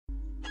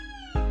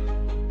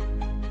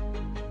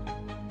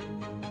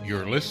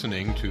You're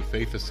listening to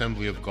Faith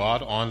Assembly of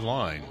God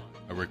Online,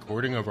 a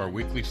recording of our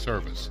weekly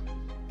service.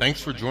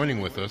 Thanks for joining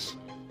with us,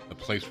 the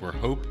place where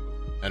hope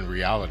and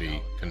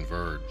reality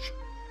converge.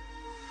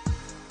 If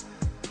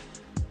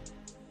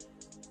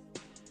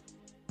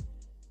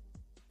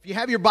you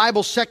have your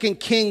Bible, 2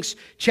 Kings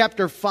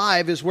chapter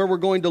 5 is where we're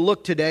going to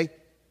look today.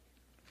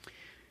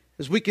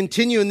 As we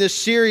continue in this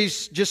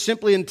series just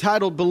simply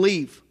entitled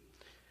Believe.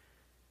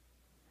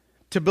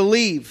 To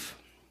believe.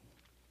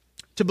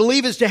 To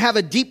believe is to have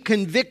a deep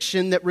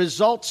conviction that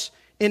results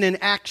in an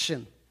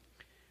action.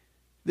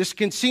 This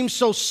can seem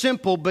so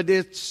simple, but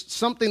it's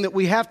something that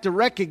we have to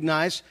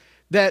recognize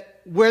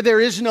that where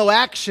there is no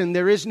action,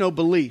 there is no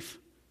belief.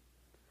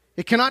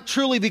 It cannot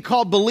truly be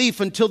called belief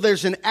until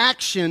there's an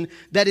action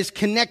that is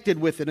connected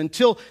with it,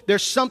 until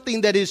there's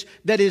something that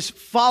is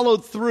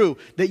followed through,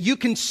 that you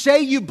can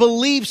say you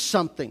believe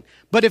something,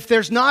 but if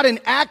there's not an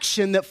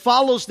action that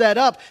follows that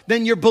up,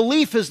 then your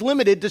belief is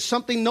limited to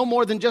something no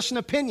more than just an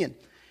opinion.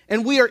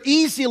 And we are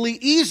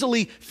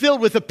easily filled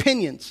with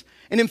opinions.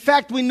 And in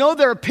fact, we know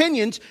they're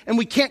opinions and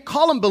we can't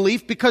call them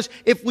belief, because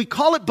if we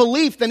call it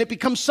belief, then it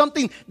becomes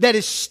something that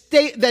is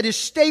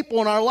staple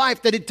in our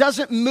life, that it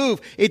doesn't move,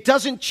 it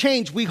doesn't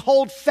change. We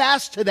hold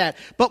fast to that.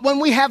 But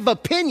when we have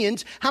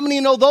opinions, how many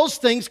know those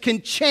things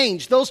can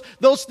change? Those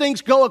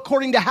things go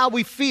according to how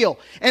we feel.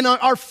 And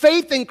our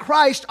faith in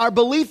Christ, our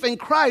belief in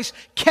Christ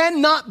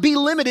cannot be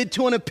limited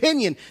to an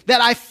opinion that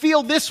I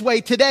feel this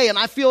way today and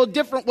I feel a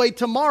different way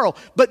tomorrow,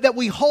 but that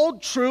we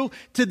hold true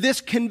to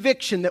this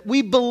conviction that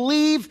we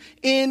believe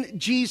in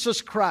Jesus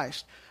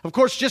Christ. Of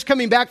course, just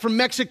coming back from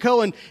Mexico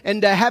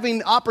and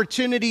having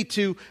opportunity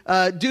to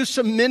do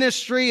some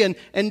ministry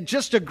and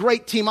just a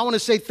great team. I want to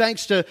say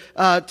thanks to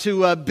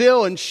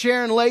Bill and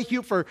Sharon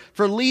Lehue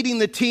for leading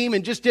the team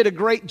and just did a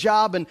great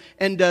job.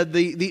 And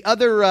the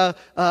other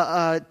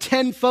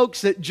 10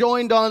 folks that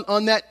joined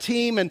on that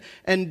team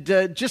and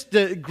just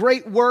the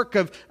great work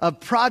of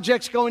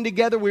projects going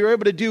together. We were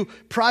able to do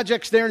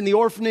projects there in the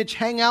orphanage,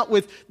 hang out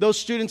with those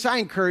students. I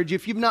encourage you,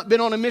 if you've not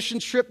been on a mission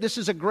trip, this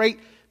is a great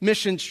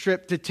missions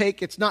trip to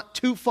take. It's not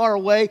too far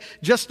away,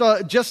 just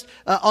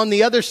on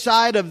the other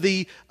side of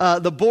the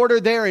border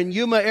there in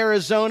Yuma,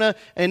 Arizona,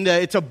 and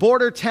it's a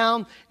border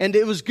town, and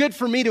it was good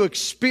for me to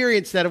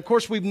experience that. Of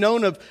course, we've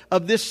known of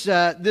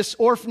this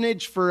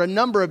orphanage for a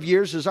number of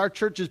years, as our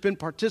church has been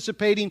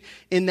participating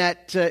in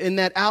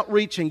that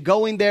outreach and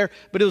going there,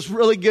 but it was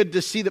really good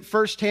to see that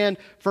firsthand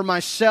for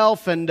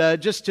myself and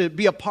just to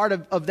be a part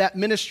of that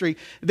ministry.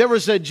 There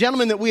was a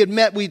gentleman that we had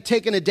met. We'd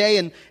taken a day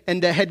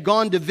and had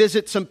gone to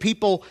visit some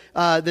people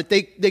that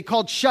they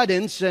called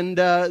shut-ins, and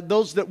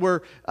those that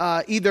were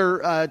either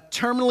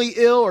terminally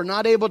ill or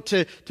not able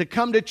to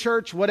come to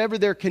church, whatever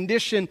their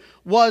condition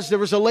was. There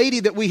was a lady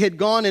that we had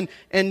gone and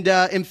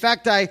in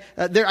fact, I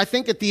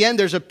think at the end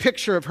there's a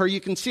picture of her.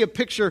 You can see a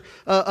picture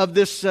of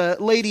this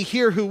lady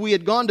here who we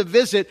had gone to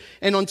visit.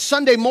 And on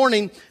Sunday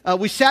morning,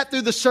 we sat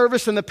through the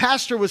service, and the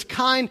pastor was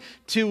kind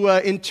to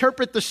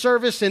interpret the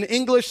service in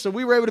English, so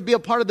we were able to be a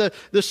part of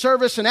the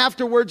service. And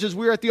afterwards, as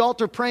we were at the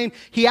altar praying,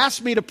 he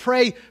asked me to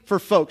pray for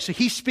folks.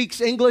 He speaks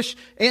English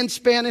and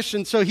Spanish,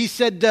 and so he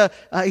said,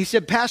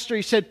 Pastor,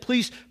 he said,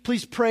 please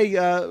pray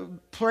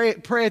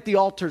at the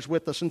altars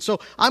with us. And so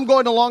I'm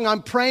going along,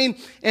 I'm praying,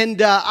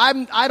 and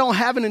I don't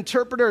have an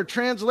interpreter or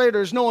translator.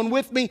 There's no one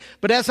with me.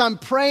 But as I'm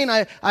praying,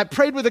 I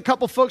prayed with a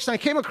couple folks, and I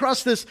came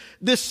across this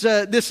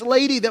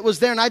lady that was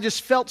there, and I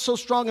just felt so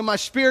strong in my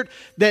spirit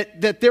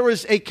that there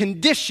was a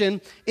condition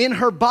in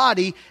her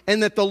body,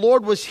 and that the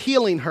Lord was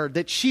healing her,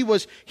 that she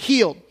was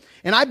healed.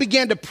 And I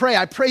began to pray.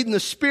 I prayed in the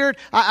Spirit.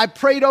 I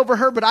prayed over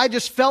her, but I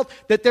just felt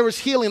that there was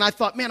healing. I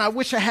thought, man, I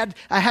wish I had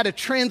a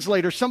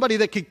translator, somebody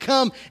that could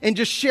come and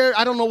just share.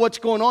 I don't know what's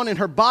going on in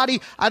her body.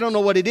 I don't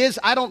know what it is.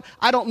 I don't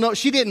know.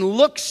 She didn't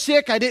look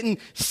sick. I didn't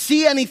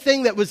see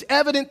anything that was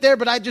evident there,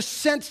 but I just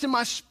sensed in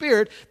my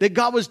spirit that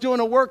God was doing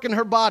a work in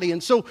her body.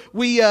 And so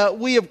we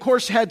of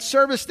course had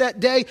service that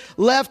day,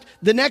 left.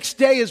 The next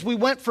day, as we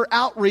went for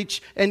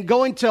outreach and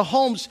going to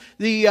homes,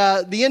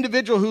 the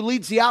individual who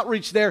leads the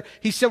outreach there,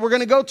 he said, we're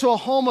going to go to a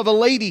home of a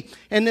lady.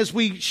 And as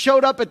we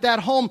showed up at that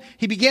home,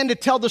 he began to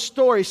tell the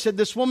story. He said,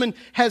 this woman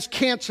has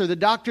cancer. The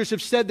doctors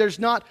have said there's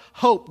not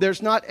hope.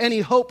 There's not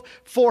any hope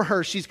for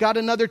her. She's got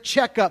another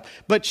checkup,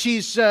 but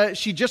she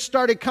just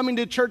started coming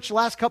to church the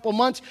last couple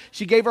months.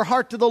 She gave her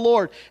heart to the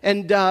Lord.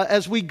 And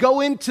as we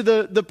go into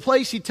the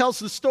place, he tells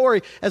the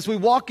story, as we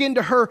walk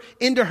into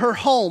her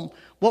home,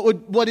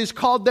 what is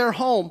called their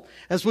home.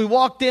 As we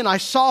walked in, I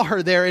saw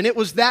her there, and it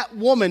was that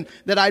woman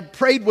that I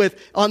prayed with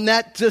on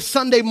that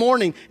Sunday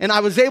morning. And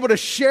I was able to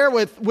share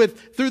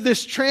with through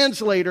this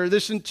translator,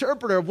 this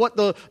interpreter, of what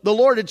the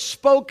Lord had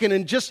spoken,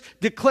 and just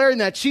declaring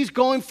that she's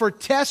going for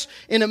tests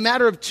in a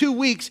matter of 2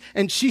 weeks.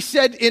 And she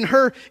said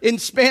in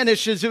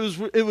Spanish, as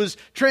it was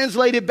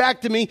translated back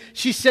to me,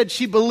 she said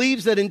she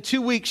believes that in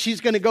 2 weeks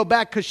she's going to go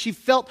back, because she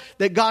felt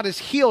that God has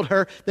healed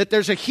her, that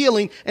there's a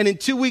healing, and in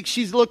 2 weeks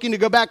she's looking to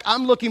go back.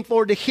 I'm looking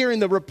forward to hearing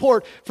the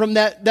report from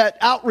that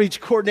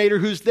outreach coordinator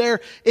who's there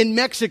in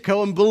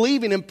Mexico and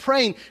believing and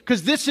praying,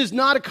 because this is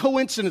not a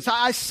coincidence.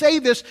 I say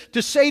this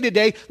to say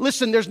today,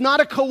 listen, there's not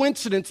a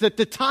coincidence that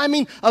the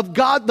timing of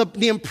God,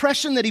 the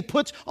impression that He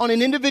puts on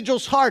an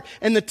individual's heart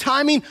and the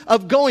timing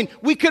of going,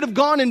 we could have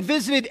gone and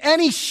visited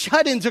any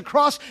shut-ins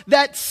across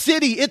that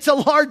city. It's a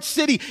large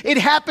city. It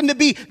happened to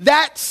be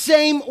that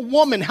same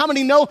woman. How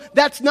many know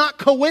that's not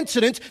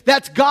coincidence?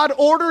 That's God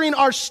ordering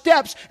our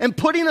steps and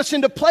putting us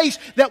into place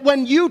that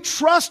when you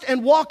trust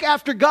and walk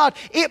after God,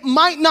 it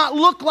might not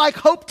look like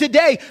hope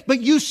today,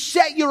 but you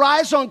set your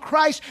eyes on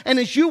Christ, and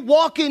as you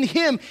walk in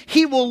Him,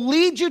 He will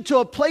lead you to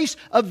a place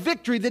of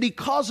victory, that He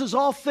causes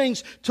all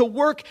things to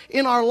work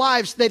in our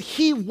lives, that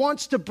He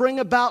wants to bring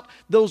about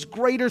those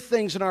greater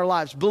things in our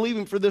lives,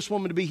 believing for this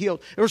woman to be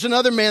healed. There was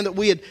another man that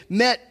we had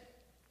met,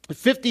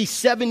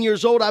 57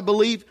 years old, I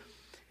believe.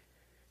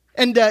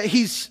 And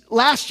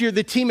last year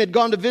the team had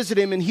gone to visit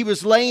him, and he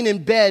was laying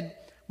in bed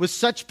with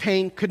such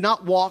pain, could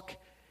not walk,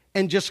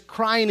 and just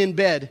crying in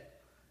bed.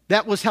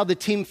 That was how the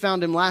team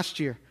found him last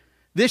year.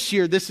 This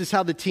year, this is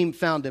how the team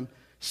found him.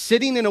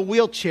 Sitting in a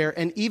wheelchair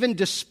and even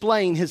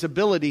displaying his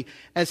ability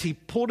as he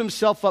pulled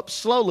himself up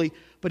slowly,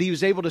 but he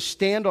was able to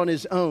stand on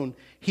his own.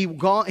 He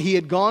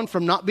had gone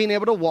from not being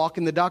able to walk,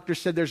 and the doctor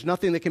said there's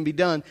nothing that can be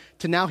done,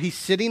 to now he's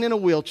sitting in a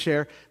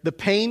wheelchair. The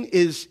pain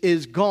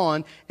is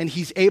gone, and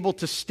he's able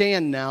to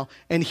stand now.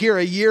 And here,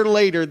 a year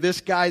later, this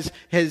guy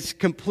has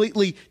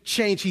completely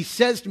changed. He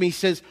says to me, he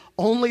says,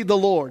 only the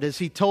Lord. As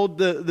he told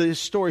the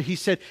story, he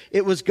said,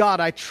 it was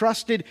God. I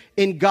trusted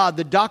in God.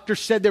 The doctor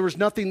said there was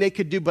nothing they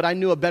could do, but I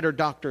knew a better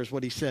doctor, is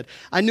what he said.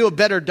 I knew a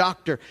better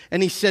doctor.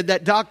 And he said,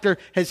 that doctor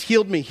has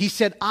healed me. He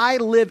said, I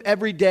live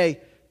every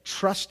day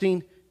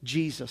trusting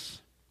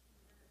Jesus,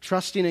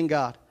 trusting in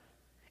God.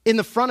 In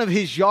the front of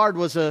his yard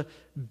was a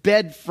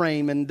bed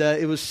frame, and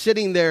it was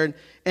sitting there,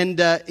 and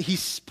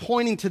he's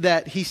pointing to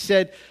that. He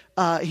said,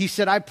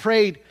 I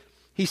prayed.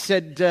 He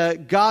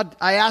said, God,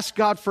 I asked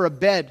God for a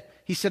bed.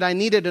 He said, I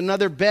needed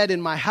another bed in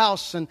my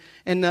house, and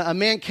a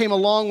man came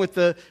along with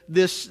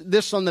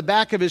this on the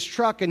back of his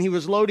truck, and he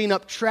was loading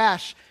up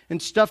trash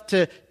and stuff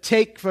to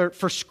take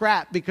for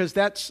scrap, because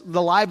that's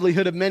the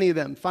livelihood of many of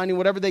them, finding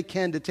whatever they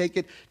can to take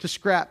it to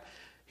scrap.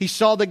 He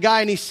saw the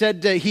guy, and he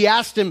said, he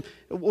asked him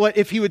what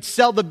if he would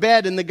sell the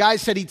bed, and the guy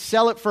said he'd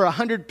sell it for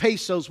 100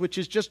 pesos, which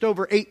is just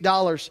over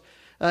 $8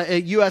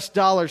 US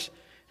dollars.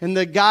 And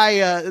the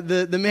guy,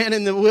 the man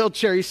in the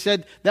wheelchair, he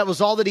said that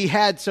was all that he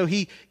had, so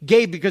he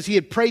gave, because he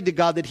had prayed to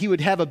God that he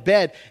would have a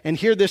bed. And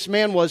here this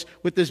man was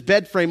with this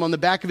bed frame on the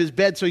back of his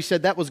bed, so he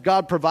said that was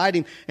God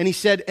providing. And he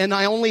said, and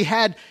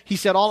he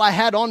said, all I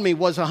had on me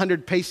was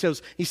 100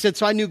 pesos. He said,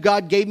 so I knew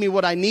God gave me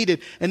what I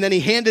needed. And then he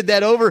handed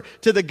that over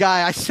to the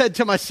guy. I said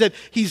to him,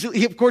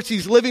 of course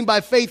he's living by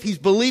faith, he's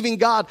believing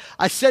God.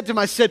 I said to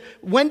him,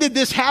 when did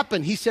this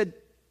happen? He said,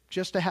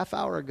 just a half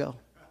hour ago.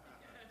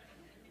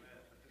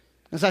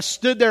 As I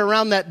stood there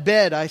around that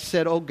bed, I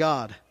said, oh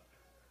God,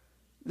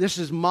 this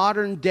is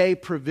modern day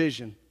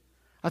provision.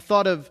 I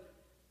thought of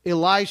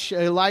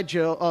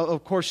Elijah,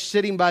 of course,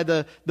 sitting by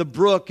the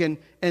brook, and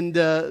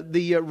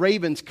the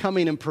ravens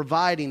coming and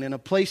providing in a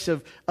place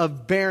of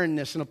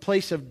barrenness, in a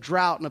place of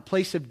drought, in a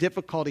place of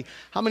difficulty.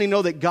 How many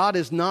know that God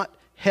is not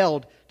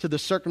held to the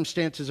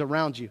circumstances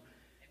around you?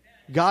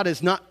 God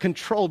is not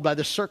controlled by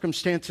the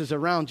circumstances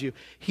around you.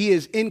 He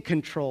is in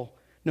control,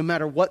 no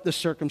matter what the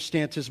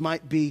circumstances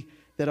might be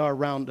that are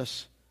around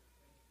us.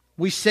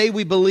 We say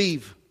we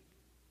believe.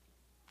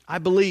 I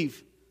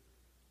believe.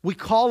 We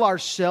call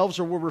ourselves,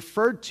 or we're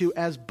referred to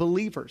as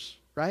believers,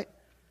 right?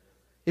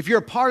 If you're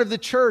a part of the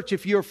church,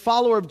 if you're a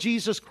follower of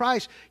Jesus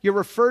Christ, you're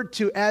referred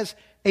to as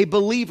a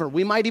believer.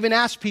 We might even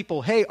ask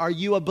people, hey, are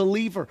you a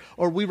believer?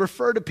 Or we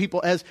refer to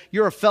people as,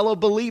 you're a fellow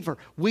believer.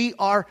 We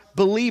are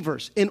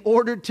believers. In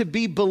order to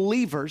be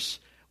believers,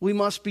 we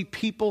must be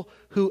people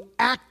who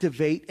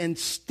activate and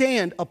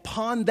stand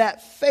upon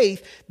that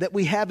faith that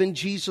we have in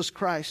Jesus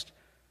Christ.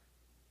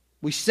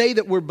 We say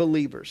that we're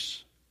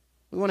believers.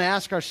 We want to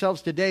ask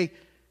ourselves today,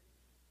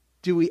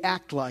 do we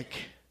act like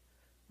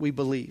we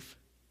believe?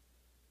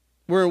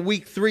 We're in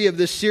week 3 of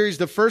this series.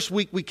 The first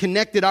week we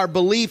connected our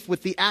belief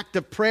with the act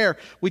of prayer.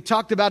 We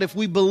talked about if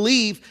we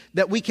believe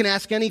that we can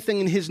ask anything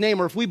in His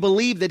name, or if we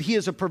believe that He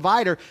is a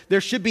provider,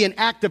 there should be an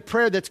act of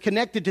prayer that's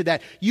connected to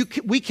that.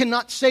 We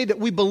cannot say that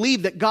we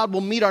believe that God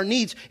will meet our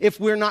needs if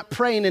we're not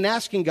praying and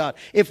asking God.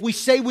 If we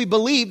say we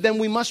believe, then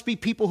we must be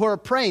people who are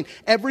praying.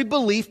 Every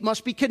belief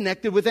must be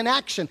connected with an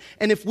action.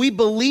 And if we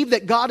believe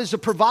that God is a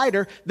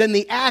provider, then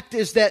the act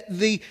is that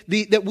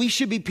that we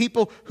should be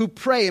people who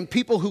pray and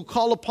people who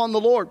call upon the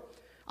Lord.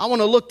 I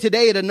want to look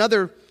today at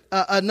another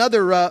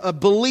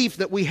belief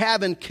that we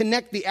have and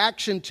connect the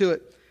action to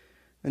it.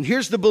 And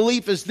here's the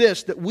belief is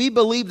this, that we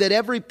believe that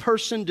every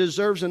person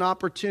deserves an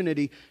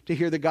opportunity to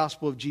hear the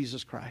gospel of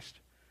Jesus Christ.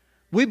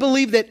 We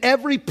believe that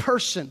every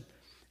person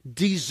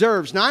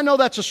deserves. Now, I know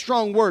that's a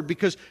strong word,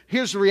 because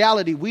here's the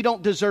reality. We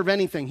don't deserve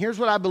anything. Here's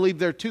what I believe.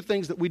 There are 2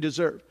 things that we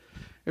deserve.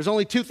 There's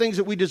only 2 things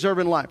that we deserve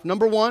in life.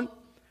 Number 1,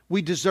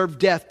 we deserve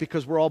death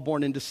because we're all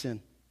born into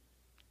sin.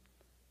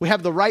 We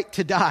have the right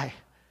to die.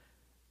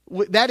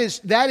 That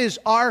is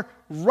our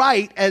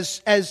right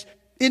as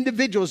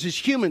individuals, as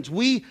humans.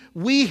 We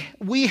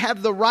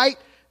have the right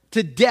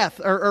to death,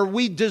 or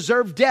we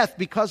deserve death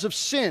because of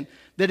sin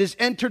that has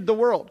entered the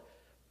world.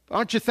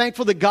 Aren't you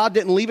thankful that God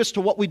didn't leave us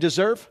to what we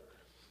deserve?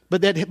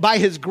 But that by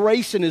His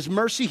grace and His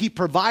mercy, He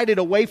provided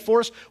a way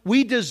for us.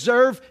 We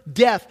deserve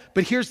death.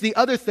 But here's the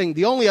other thing,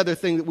 the only other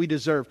thing that we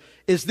deserve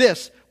is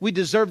this. We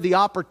deserve the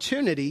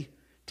opportunity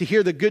to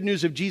hear the good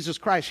news of Jesus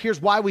Christ.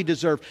 Here's why we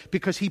deserve,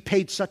 because He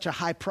paid such a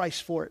high price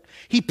for it.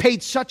 He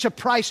paid such a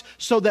price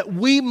so that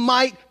we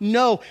might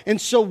know. And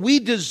so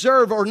we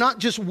deserve, or not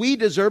just we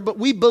deserve, but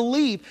we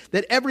believe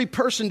that every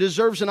person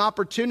deserves an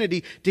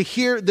opportunity to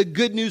hear the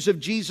good news of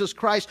Jesus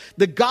Christ.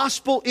 The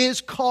gospel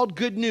is called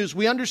good news.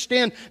 We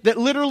understand that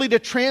literally to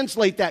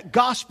translate that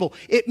gospel,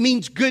 it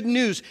means good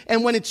news.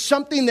 And when it's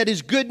something that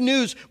is good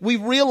news, we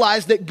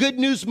realize that good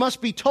news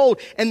must be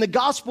told. And the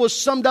gospel is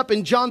summed up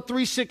in John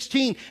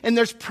 3:16. And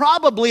there's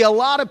probably a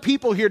lot of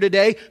people here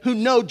today who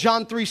know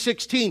John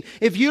 3:16.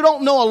 If you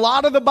don't know a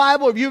lot of the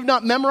Bible, if you've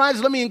not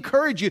memorized, let me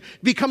encourage you,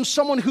 become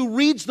someone who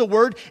reads the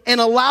Word and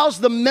allows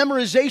the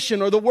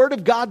memorization or the Word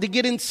of God to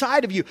get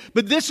inside of you.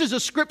 But this is a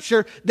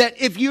scripture that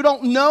if you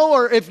don't know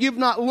or if you've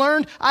not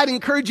learned, I'd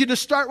encourage you to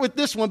start with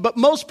this one. But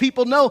most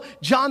people know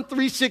John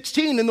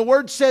 3:16, and the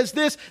Word says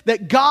this,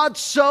 that God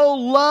so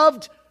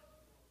loved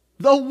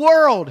the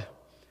world.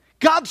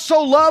 God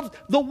so loved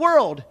the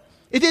world.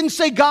 It didn't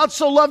say God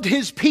so loved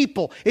His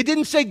people. It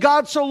didn't say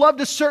God so loved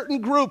a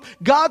certain group.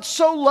 God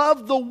so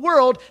loved the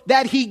world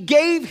that He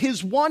gave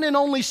His one and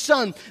only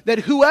Son, that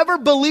whoever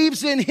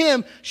believes in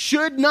Him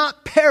should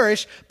not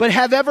perish, but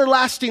have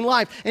everlasting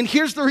life. And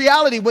here's the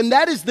reality. When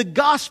that is the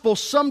gospel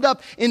summed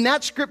up in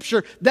that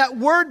scripture, that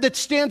word that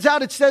stands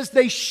out, it says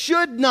they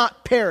should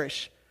not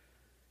perish.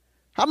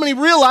 How many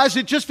realize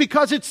that just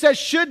because it says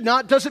should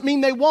not doesn't mean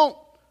they won't?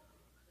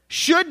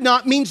 Should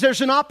not means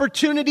there's an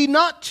opportunity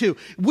not to.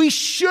 We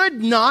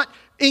should not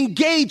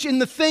engage in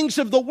the things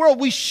of the world.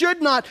 We should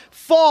not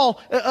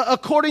fall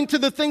according to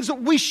the things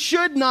that we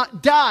should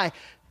not die.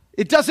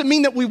 It doesn't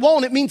mean that we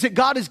won't. It means that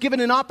God has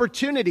given an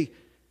opportunity.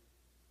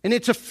 And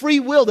it's a free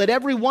will, that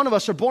every one of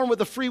us are born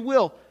with a free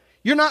will.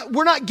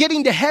 We're not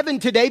getting to heaven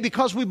today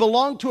because we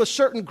belong to a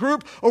certain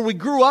group or we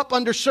grew up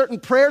under certain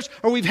prayers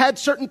or we've had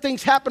certain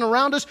things happen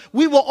around us.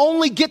 We will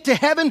only get to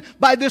heaven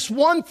by this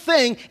one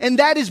thing, and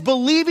that is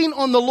believing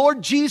on the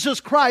Lord Jesus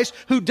Christ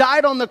who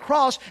died on the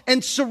cross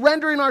and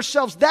surrendering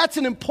ourselves. That's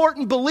an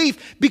important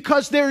belief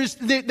because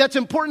that's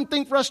an important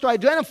thing for us to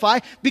identify,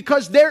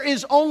 because there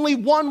is only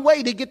one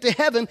way to get to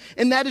heaven,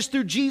 and that is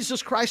through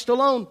Jesus Christ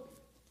alone.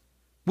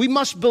 We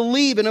must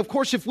believe, and of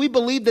course if we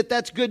believe that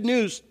that's good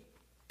news,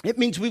 it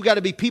means we've got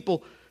to be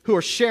people who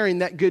are sharing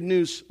that good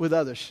news with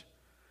others.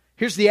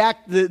 Here's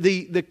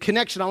the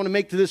connection I want to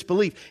make to this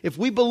belief. If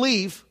we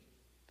believe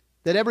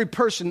that every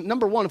person,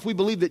 number one, if we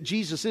believe that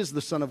Jesus is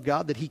the Son of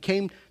God, that He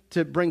came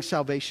to bring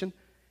salvation,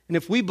 and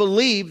if we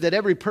believe that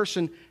every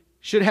person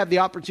should have the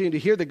opportunity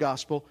to hear the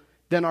gospel,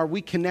 then are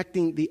we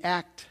connecting the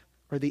act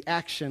or the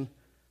action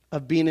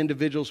of being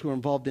individuals who are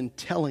involved in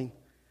telling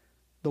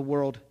the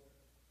world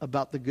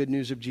about the good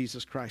news of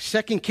Jesus Christ?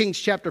 2 Kings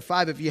chapter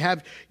 5, if you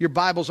have your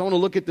Bibles, I want to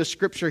look at the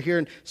scripture here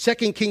in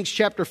 2 Kings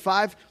chapter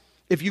 5.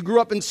 If you grew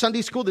up in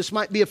Sunday school, this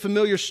might be a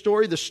familiar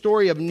story, the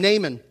story of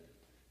Naaman.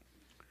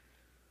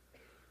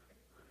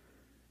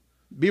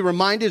 Be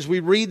reminded as we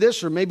read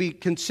this, or maybe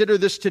consider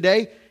this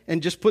today,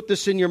 and just put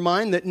this in your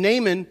mind, that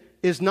Naaman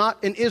is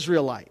not an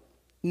Israelite.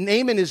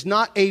 Naaman is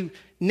not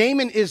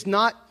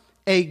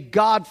a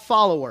God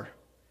follower.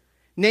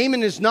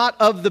 Naaman is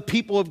not of the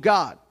people of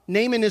God.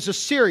 Naaman is a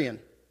Syrian.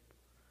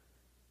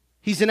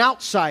 He's an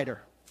outsider.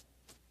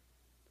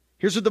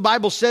 Here's what the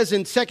Bible says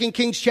in 2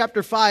 Kings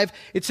chapter 5.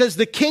 It says,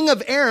 the king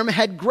of Aram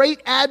had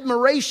great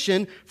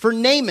admiration for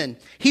Naaman.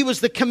 He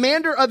was the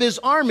commander of his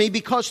army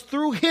because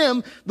through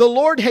him the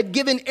Lord had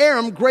given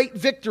Aram great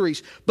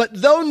victories. But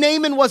though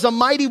Naaman was a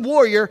mighty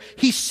warrior,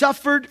 he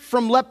suffered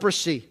from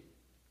leprosy.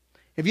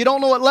 If you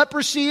don't know what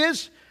leprosy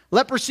is,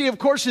 leprosy, of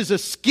course, is a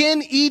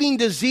skin-eating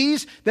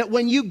disease that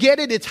when you get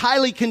it, it's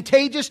highly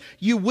contagious.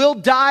 You will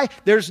die.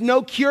 There's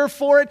no cure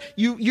for it.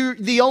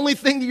 The only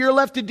thing that you're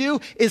left to do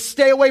is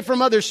stay away from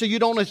others so you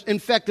don't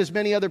infect as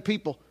many other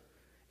people.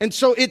 And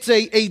so it's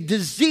a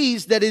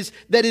disease that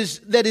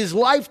is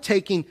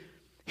life-taking.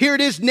 Here it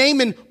is,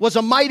 Naaman was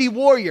a mighty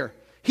warrior.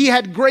 He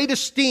had great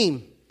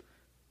esteem,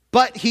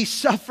 but he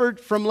suffered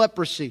from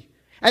leprosy.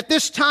 At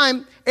this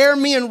time,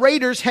 Aramean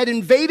raiders had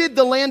invaded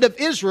the land of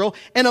Israel,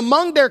 and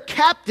among their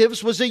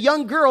captives was a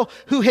young girl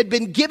who had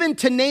been given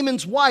to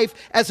Naaman's wife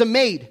as a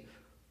maid.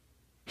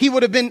 He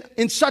would have been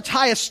in such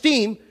high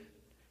esteem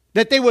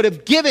that they would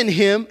have given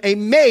him a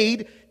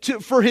maid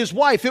for his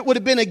wife. It would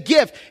have been a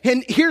gift.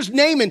 And here's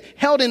Naaman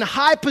held in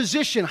high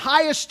position,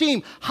 high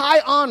esteem, high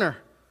honor.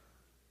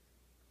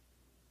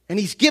 And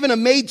he's given a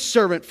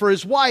maidservant for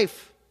his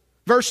wife.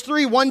 Verse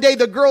 3, one day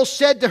the girl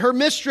said to her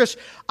mistress,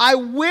 I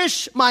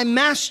wish my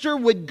master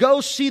would go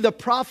see the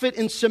prophet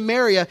in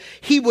Samaria.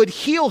 He would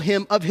heal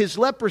him of his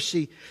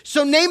leprosy.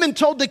 So Naaman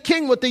told the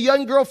king what the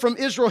young girl from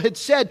Israel had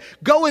said.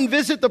 Go and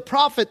visit the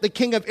prophet, the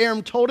king of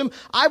Aram told him.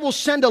 I will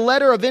send a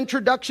letter of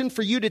introduction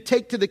for you to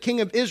take to the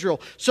king of Israel.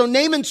 So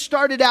Naaman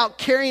started out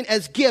carrying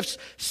as gifts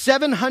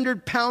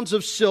 700 pounds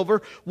of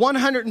silver,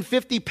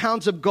 150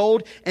 pounds of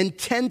gold, and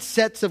 10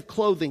 sets of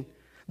clothing.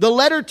 The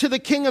letter to the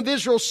king of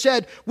Israel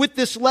said, with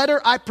this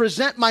letter I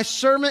present my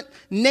servant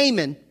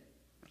Naaman.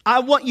 I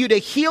want you to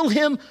heal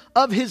him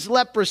of his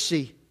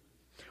leprosy.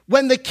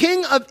 When the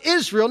king of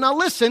Israel, now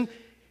listen,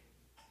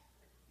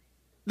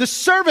 the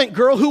servant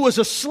girl who was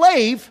a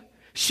slave,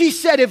 she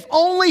said if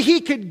only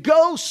he could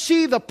go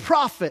see the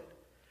prophet,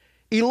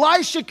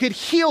 Elisha could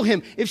heal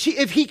him. If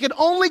he could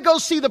only go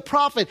see the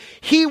prophet,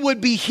 he would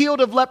be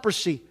healed of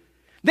leprosy.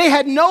 They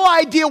had no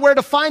idea where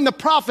to find the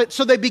prophet,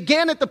 so they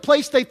began at the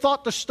place they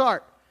thought to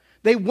start.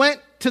 They went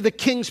to the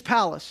king's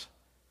palace.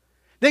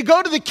 They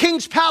go to the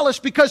king's palace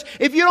because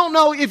if you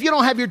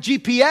don't have your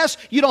GPS,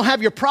 you don't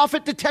have your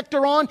prophet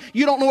detector on,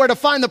 you don't know where to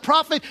find the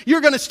prophet,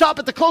 you're going to stop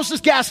at the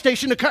closest gas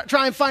station to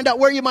try and find out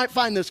where you might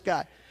find this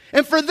guy.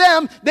 And for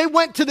them, they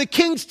went to the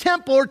king's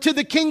temple or to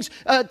the king's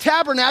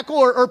tabernacle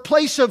or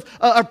place of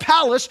or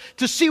palace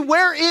to see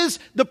where is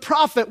the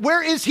prophet,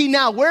 where is he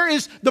now, where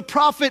is the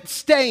prophet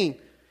staying.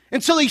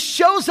 And so he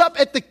shows up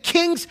at the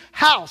king's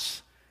house.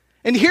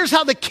 And here's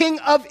how the king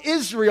of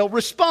Israel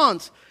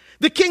responds.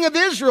 The king of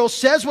Israel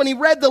says when he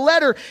read the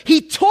letter,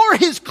 he tore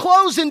his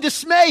clothes in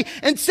dismay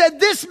and said,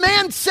 this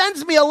man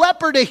sends me a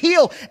leper to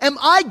heal. Am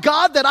I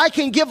God that I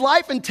can give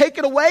life and take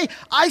it away?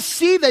 I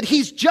see that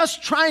he's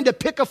just trying to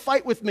pick a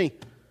fight with me.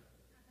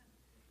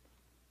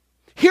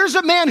 Here's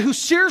a man who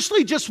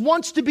seriously just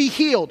wants to be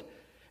healed.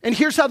 And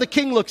here's how the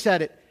king looks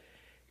at it.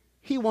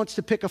 He wants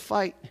to pick a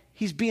fight.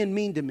 He's being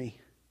mean to me.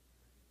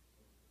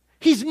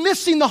 He's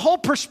missing the whole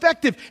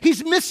perspective.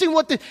 He's missing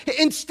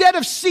instead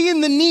of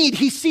seeing the need,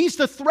 he sees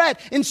the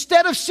threat.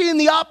 Instead of seeing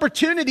the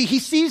opportunity, he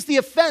sees the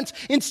offense.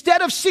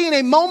 Instead of seeing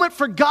a moment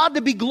for God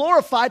to be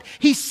glorified,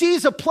 he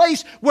sees a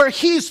place where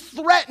he's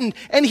threatened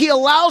and he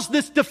allows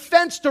this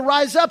defense to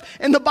rise up.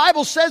 And the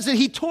Bible says that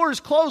he tore his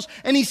clothes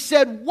and he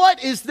said,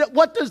 what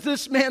does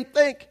this man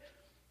think?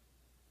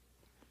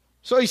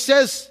 So he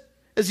says,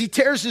 as he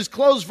tears his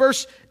clothes,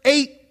 verse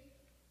 8,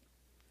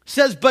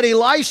 says, but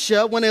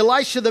Elisha, when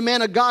Elisha, the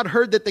man of God,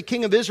 heard that the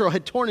king of Israel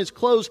had torn his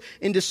clothes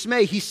in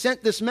dismay, he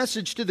sent this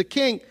message to the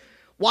king.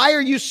 Why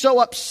are you so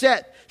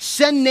upset?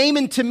 Send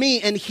Naaman to me,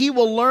 and he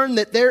will learn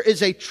that there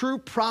is a true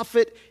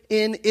prophet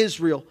in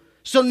Israel.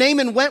 So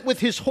Naaman went with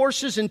his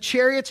horses and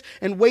chariots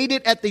and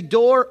waited at the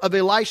door of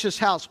Elisha's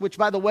house, which,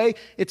 by the way,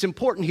 it's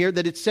important here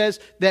that it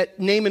says that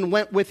Naaman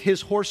went with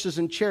his horses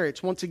and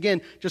chariots. Once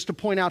again, just to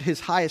point out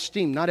his high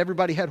esteem. Not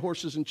everybody had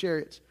horses and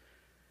chariots.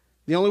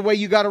 The only way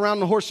you got around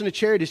the horse and a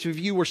chariot is if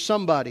you were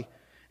somebody.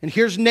 And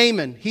here's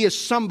Naaman. He is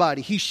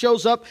somebody. He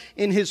shows up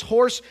in his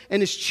horse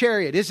and his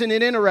chariot. Isn't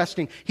it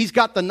interesting? He's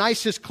got the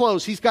nicest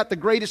clothes. He's got the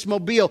greatest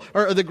mobile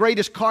or the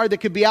greatest car that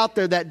could be out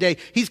there that day.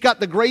 He's got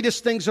the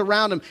greatest things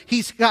around him.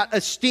 He's got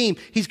esteem.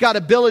 He's got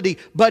ability,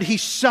 but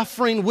he's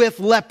suffering with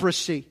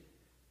leprosy.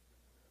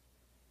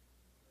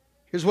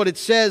 Here's what it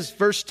says,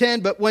 verse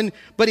 10, but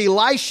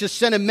Elisha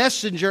sent a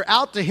messenger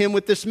out to him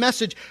with this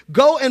message,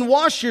 go and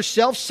wash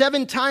yourself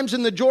 7 times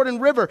in the Jordan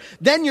River.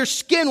 Then your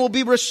skin will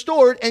be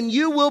restored and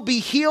you will be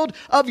healed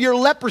of your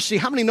leprosy.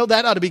 How many know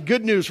that ought to be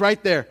good news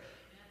right there?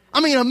 I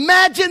mean,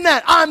 imagine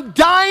that. I'm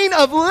dying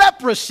of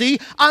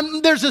leprosy.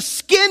 There's a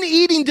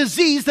skin-eating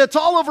disease that's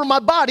all over my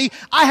body.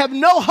 I have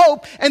no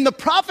hope. And the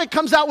prophet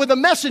comes out with a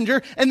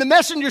messenger, and the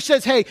messenger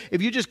says, hey,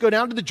 if you just go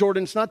down to the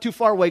Jordan, it's not too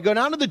far away, go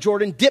down to the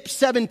Jordan, dip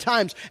 7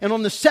 times. And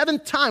on the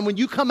 7th time, when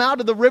you come out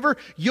of the river,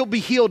 you'll be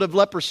healed of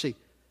leprosy.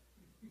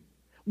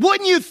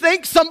 Wouldn't you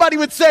think somebody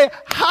would say,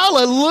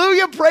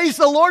 hallelujah, praise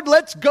the Lord,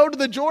 let's go to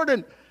the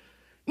Jordan?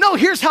 No,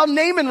 here's how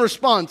Naaman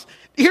responds.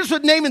 Here's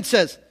what Naaman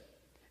says.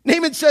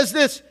 Naaman says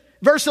this.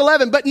 Verse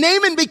 11, but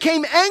Naaman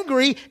became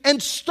angry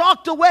and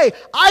stalked away.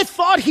 I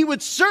thought he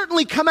would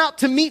certainly come out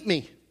to meet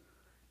me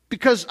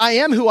because I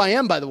am who I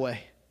am, by the way.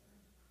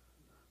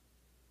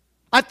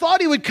 I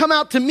thought he would come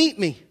out to meet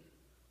me.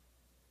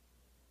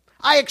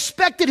 I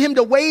expected him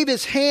to wave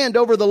his hand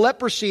over the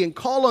leprosy and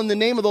call on the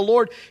name of the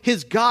Lord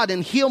his God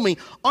and heal me.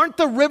 Aren't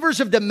the rivers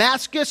of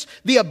Damascus,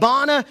 the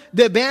Abana,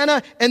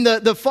 and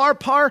the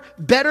Pharpar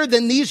better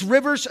than these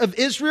rivers of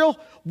Israel?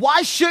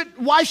 Why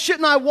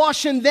shouldn't I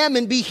wash in them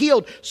and be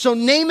healed? So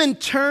Naaman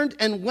turned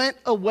and went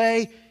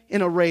away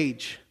in a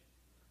rage.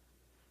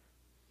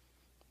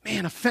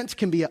 Man, offense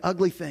can be an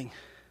ugly thing.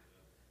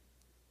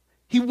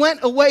 He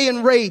went away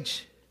in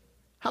rage.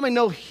 How many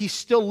know he's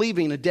still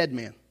leaving a dead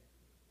man?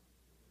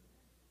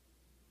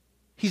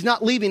 He's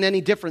not leaving any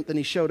different than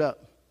he showed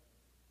up.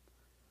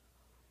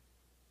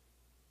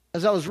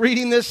 As I was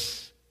reading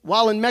this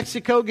while in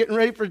Mexico, getting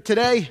ready for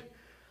today,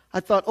 I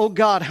thought, oh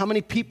God, how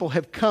many people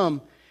have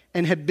come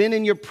and have been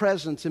in your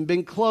presence and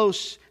been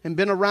close and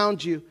been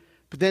around you,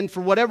 but then for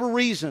whatever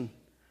reason,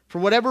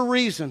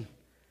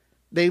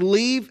 They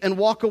leave and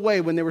walk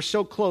away when they were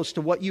so close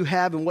to what you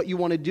have and what you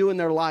want to do in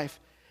their life.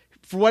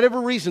 For whatever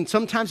reason,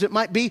 sometimes it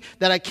might be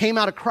that I came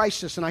out of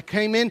crisis and I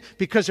came in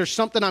because there's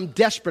something I'm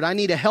desperate. I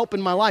need a help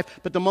in my life.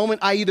 But the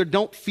moment I either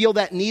don't feel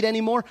that need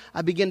anymore,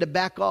 I begin to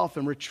back off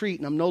and retreat.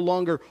 And I'm no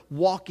longer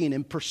walking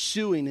and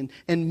pursuing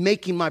and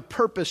making my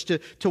purpose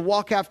to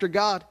walk after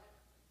God.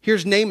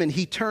 Here's Naaman.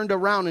 He turned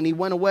around and he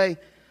went away.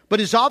 But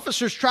his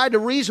officers tried to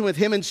reason with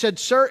him and said,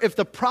 "Sir, if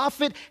the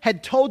prophet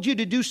had told you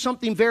to do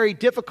something very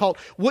difficult,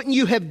 wouldn't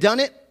you have done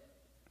it?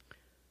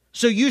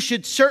 So you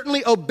should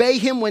certainly obey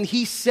him when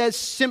he says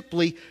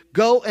simply,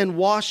 'Go and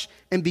wash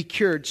and be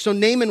cured.'" So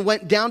Naaman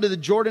went down to the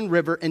Jordan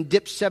River and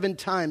dipped 7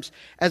 times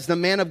as the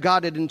man of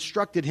God had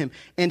instructed him.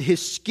 And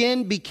his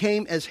skin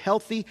became as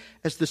healthy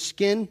as the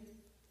skin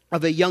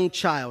of a young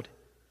child.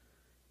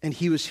 And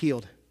he was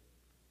healed.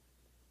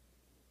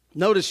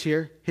 Notice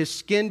here, his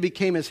skin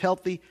became as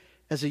healthy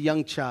as a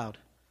young child.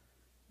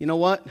 You know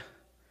what?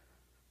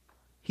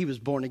 He was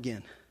born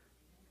again.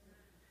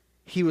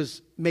 He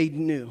was made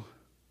new.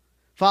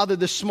 Father,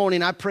 this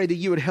morning I pray that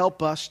you would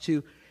help us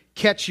to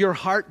catch your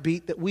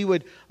heartbeat, that we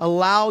would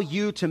allow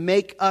you to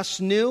make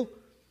us new.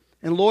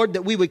 And Lord,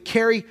 that we would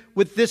carry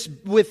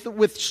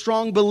with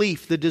strong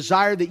belief the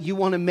desire that you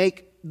want to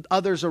make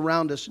others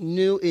around us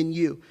new in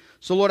you.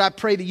 So Lord, I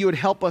pray that you would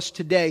help us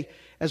today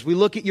as we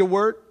look at your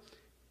word.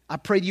 I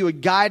pray that you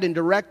would guide and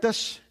direct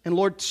us. And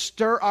Lord,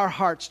 stir our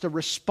hearts to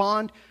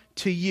respond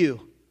to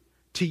you,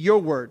 to your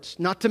words,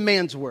 not to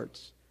man's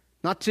words,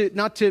 not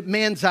to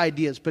man's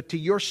ideas, but to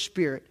your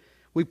spirit.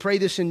 We pray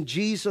this in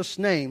Jesus'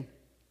 name.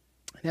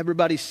 And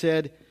everybody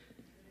said,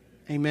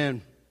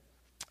 amen.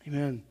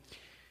 Amen.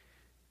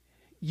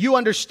 You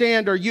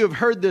understand, or you have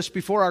heard this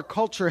before, our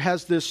culture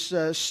has this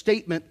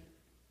statement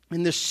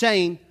and this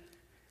saying,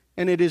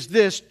 and it is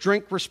this: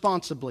 drink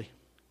responsibly.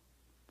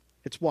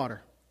 It's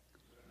water.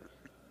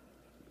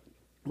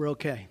 We're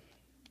okay.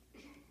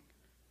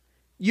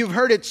 You've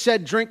heard it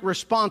said, drink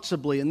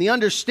responsibly. And the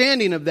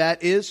understanding of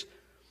that is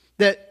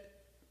that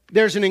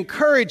there's an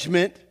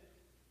encouragement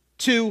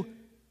to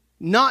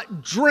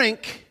not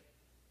drink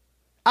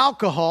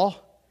alcohol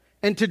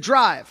and to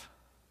drive.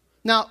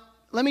 Now,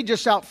 let me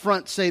just out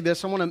front say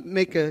this. I want to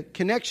make a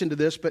connection to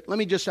this, but let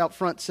me just out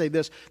front say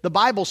this. The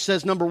Bible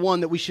says, number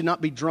one, that we should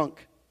not be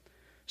drunk.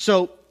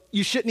 So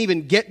you shouldn't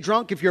even get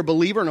drunk if you're a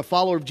believer and a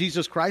follower of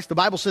Jesus Christ. The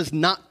Bible says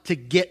not to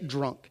get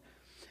drunk.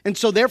 And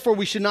so therefore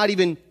we should not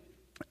even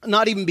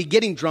be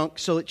getting drunk,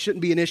 so it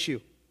shouldn't be an issue.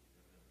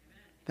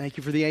 Thank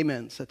you for the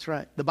amens. That's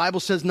right. The Bible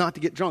says not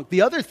to get drunk.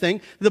 The other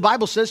thing, the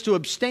Bible says to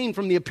abstain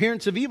from the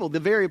appearance of evil, the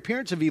very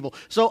appearance of evil.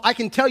 So I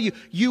can tell you,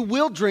 you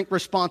will drink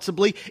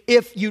responsibly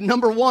if you,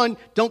 number one,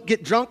 don't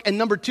get drunk, and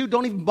number two,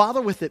 don't even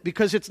bother with it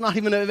because it's not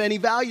even of any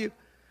value.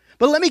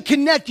 But let me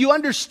connect. You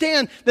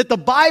understand that the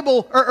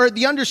Bible, or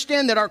you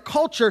understand that our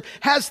culture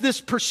has this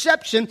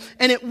perception,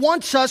 and it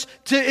wants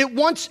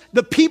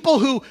the people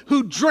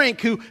who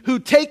drink, who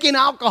take in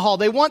alcohol,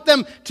 they want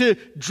them to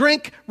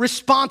drink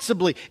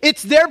responsibly.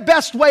 It's their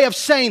best way of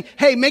saying,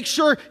 hey, make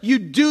sure you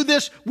do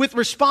this with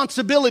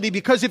responsibility,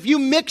 because if you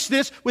mix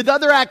this with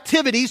other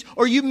activities,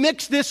 or you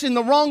mix this in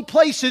the wrong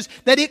places,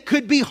 that it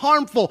could be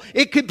harmful.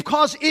 It could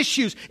cause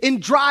issues in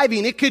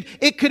driving. It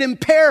could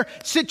impair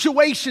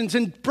situations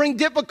and bring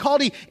difficulty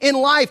in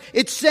life.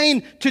 It's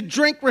saying to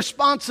drink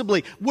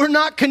responsibly. We're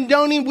not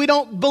condoning. We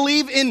don't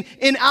believe in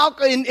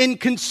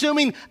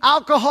consuming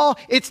alcohol.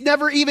 It's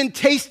never even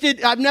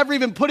tasted. I've never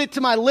even put it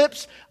to my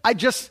lips. I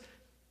just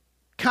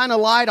kind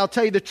of lied. I'll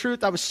tell you the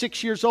truth. I was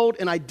 6 years old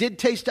and I did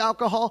taste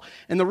alcohol.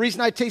 And the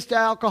reason I tasted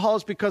alcohol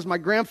is because my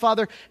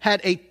grandfather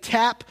had a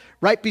tap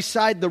right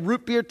beside the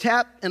root beer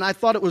tap, and I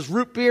thought it was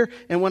root beer.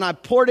 And when I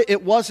poured it,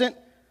 it wasn't.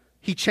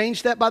 He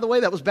changed that, by the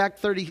way. That was back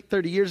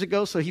 30 years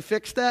ago, so he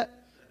fixed that.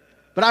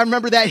 But I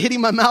remember that hitting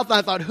my mouth, and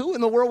I thought, who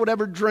in the world would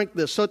ever drink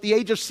this? So at the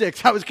age of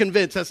 6, I was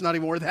convinced that's not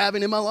even worth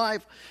having in my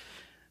life.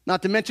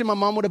 Not to mention my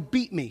mom would have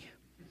beat me.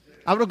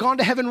 I would have gone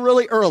to heaven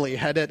really early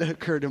had it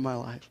occurred in my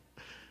life.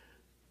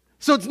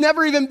 So it's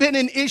never even been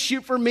an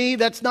issue for me.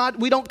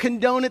 We don't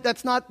condone it.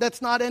 That's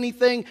not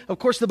anything. Of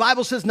course, the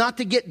Bible says not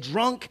to get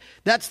drunk.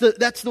 That's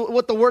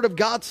what the Word of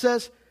God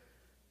says.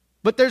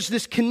 But there's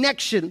this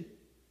connection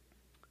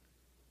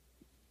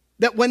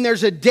that when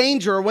there's a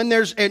danger or when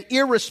there's an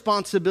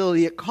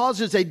irresponsibility, it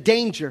causes a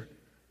danger.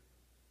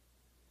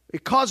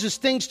 It causes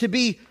things to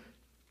be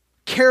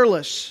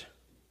careless.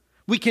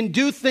 We can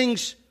do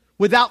things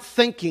without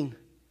thinking.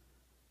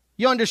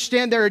 You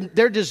understand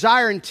their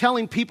desire in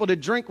telling people to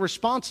drink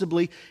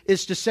responsibly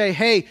is to say,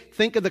 hey,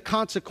 think of the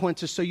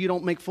consequences so you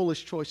don't make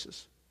foolish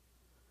choices.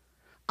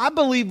 I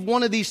believe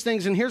one of these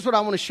things, and here's what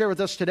I want to share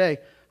with us today.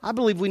 I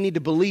believe we need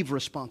to believe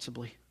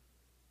responsibly.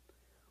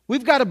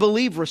 We've got to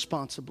believe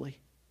responsibly.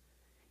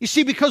 You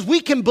see, because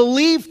we can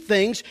believe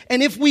things,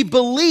 and if we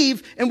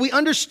believe and we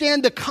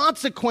understand the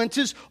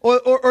consequences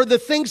or the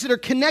things that are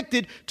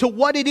connected to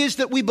what it is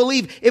that we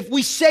believe, if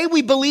we say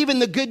we believe in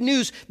the good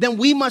news, then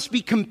we must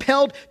be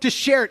compelled to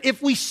share it.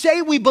 If we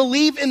say we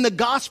believe in the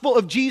gospel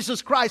of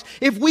Jesus Christ,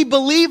 if we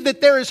believe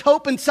that there is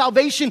hope and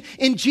salvation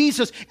in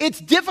Jesus, it's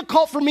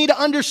difficult for me to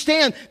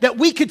understand that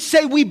we could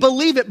say we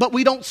believe it, but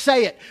we don't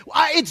say it.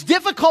 It's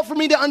difficult for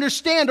me to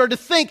understand or to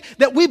think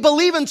that we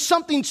believe in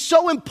something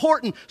so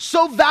important,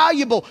 so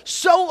valuable,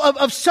 so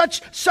of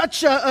such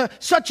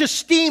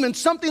esteem, and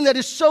something that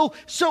is so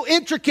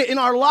intricate in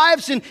our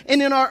lives and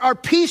in our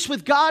peace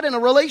with God and a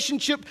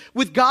relationship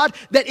with God,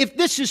 that if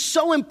this is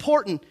so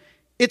important,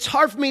 it's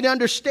hard for me to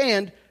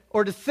understand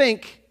or to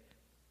think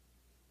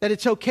that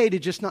it's okay to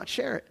just not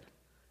share it.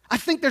 I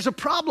think there's a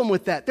problem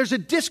with that. There's a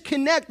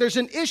disconnect. There's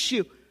an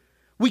issue.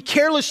 We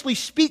carelessly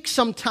speak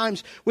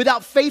sometimes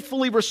without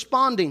faithfully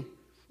responding.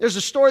 There's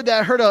a story that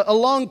I heard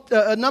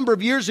a number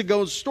of years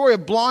ago, a story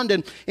of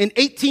Blondin. In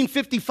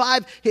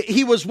 1855,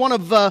 he was one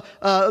of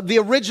the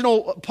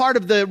original, part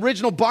of the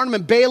original Barnum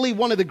and Bailey,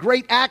 one of the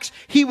great acts.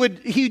 He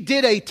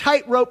did a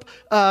tightrope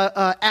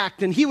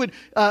act, and he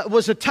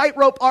was a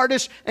tightrope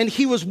artist, and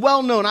he was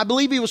well known. I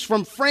believe he was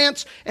from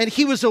France, and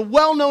he was a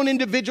well-known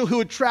individual who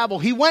would travel.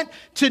 He went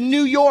to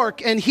New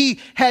York, and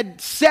he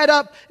had set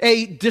up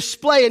a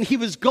display, and he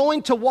was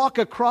going to walk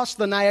across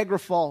the Niagara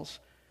Falls.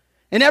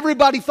 And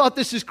everybody thought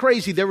this is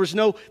crazy. There was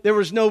no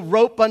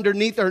rope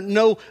underneath or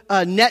no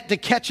net to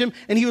catch him.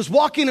 And he was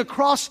walking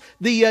across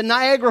the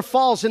Niagara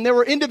Falls. And there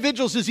were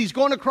individuals as he's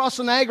going across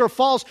the Niagara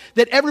Falls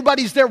that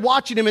everybody's there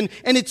watching him.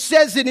 And it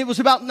says that it was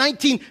about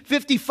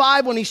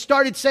 1955 when he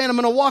started saying, I'm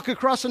going to walk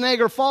across the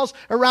Niagara Falls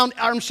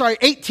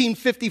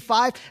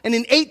 1855. And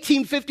in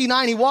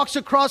 1859, he walks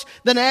across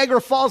the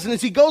Niagara Falls. And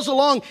as he goes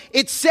along,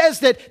 it says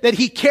that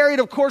he carried,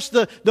 of course,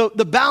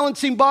 the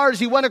balancing bar as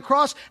he went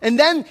across. And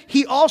then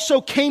he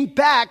also came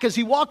back as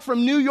he walked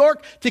from New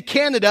York to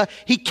Canada.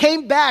 He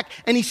came back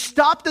and he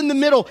stopped in the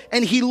middle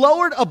and he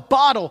lowered a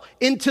bottle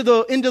into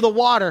the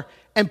water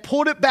and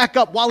pulled it back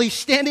up while he's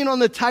standing on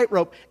the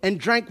tightrope and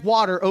drank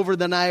water over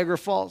the Niagara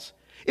Falls.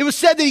 It was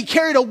said that he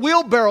carried a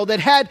wheelbarrow that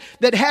had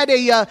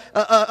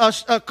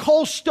a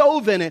coal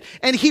stove in it,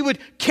 and he would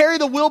carry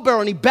the wheelbarrow,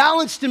 and he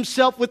balanced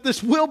himself with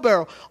this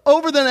wheelbarrow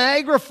over the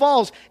Niagara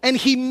Falls, and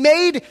he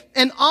made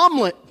an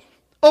omelet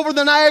over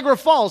the Niagara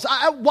Falls.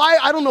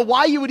 I don't know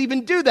why you would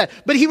even do that,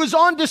 but he was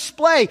on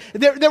display.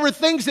 There were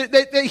things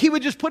that he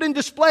would just put in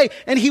display,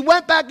 and he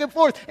went back and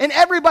forth, and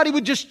everybody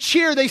would just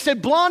cheer. They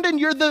said, Blondin,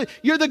 you're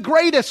the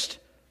greatest.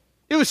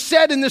 It was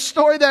said in this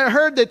story that I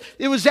heard that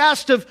it was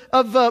asked of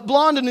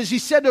Blondin as he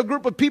said to a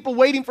group of people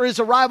waiting for his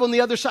arrival on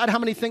the other side, how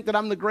many think that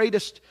I'm the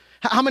greatest?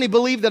 How many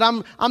believe that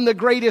I'm the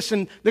greatest?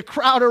 And the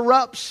crowd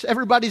erupts.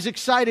 Everybody's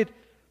excited.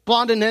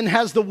 Blondin then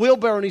has the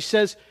wheelbarrow, and he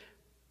says,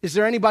 is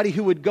there anybody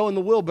who would go in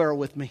the wheelbarrow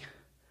with me?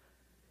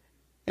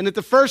 And at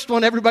the first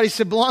one, everybody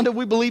said, Blondin,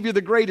 we believe you're the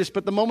greatest.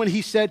 But the moment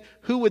he said,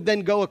 who would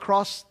then go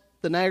across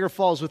the Niagara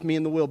Falls with me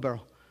in the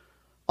wheelbarrow?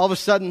 All of a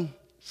sudden,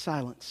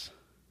 silence.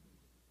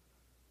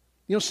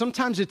 You know,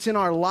 sometimes it's in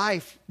our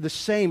life the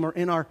same, or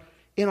in our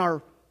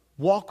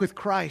walk with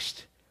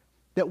Christ,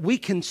 that we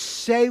can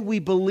say we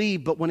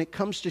believe, but when it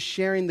comes to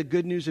sharing the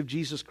good news of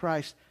Jesus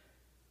Christ,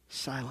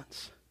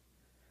 silence.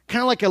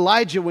 Kind of like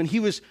Elijah when he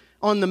was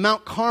on the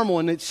Mount Carmel,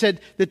 and it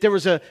said that there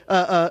was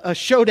a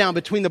showdown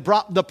between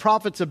the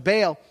prophets of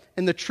Baal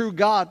and the true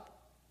God.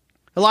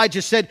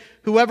 Elijah said,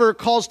 whoever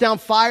calls down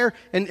fire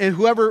and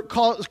whoever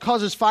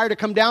causes fire to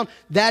come down,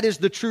 that is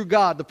the true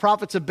God. The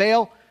prophets of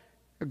Baal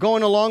are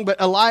going along,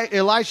 but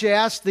Elijah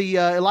asked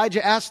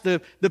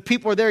the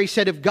people there, he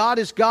said, if God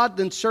is God,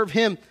 then serve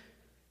him.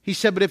 He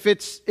said, but if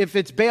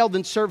it's Baal,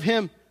 then serve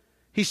him.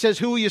 He says,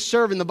 who will you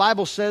serve? And the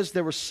Bible says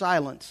there was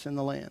silence in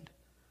the land.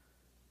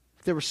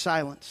 There was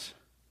silence.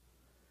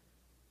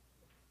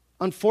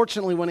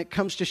 Unfortunately, when it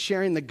comes to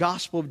sharing the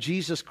gospel of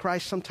Jesus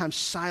Christ, sometimes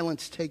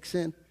silence takes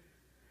in.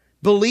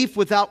 Belief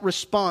without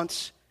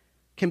response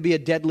can be a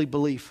deadly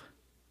belief.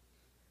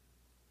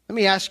 Let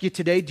me ask you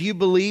today, do you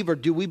believe, or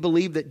do we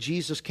believe that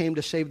Jesus came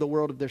to save the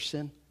world of their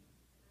sin?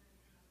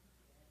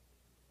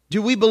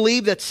 Do we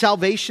believe that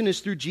salvation is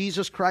through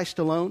Jesus Christ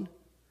alone?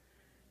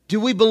 Do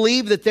we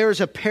believe that there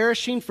is a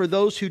perishing for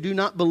those who do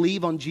not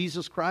believe on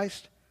Jesus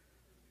Christ?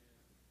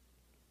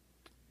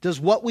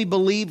 Does what we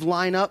believe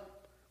line up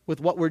with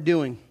what we're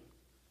doing?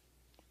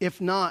 If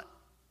not,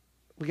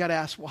 we got to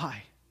ask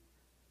why.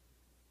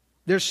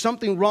 There's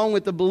something wrong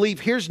with the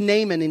belief. Here's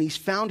Naaman, and he's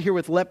found here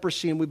with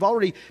leprosy. And we've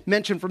already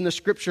mentioned from the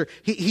scripture,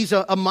 he's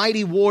a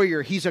mighty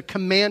warrior. He's a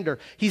commander.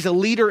 He's a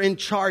leader in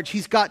charge.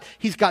 He's got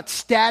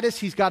status.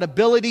 He's got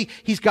ability.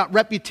 He's got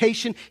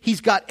reputation.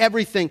 He's got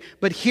everything.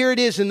 But here it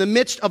is, in the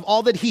midst of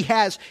all that he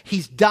has,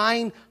 he's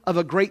dying of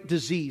a great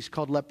disease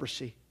called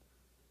leprosy.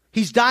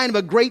 He's dying of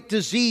a great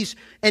disease,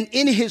 and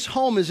in his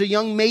home is a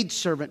young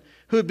maidservant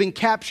who had been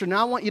captured.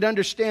 Now I want you to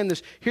understand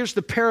this. Here's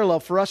the parallel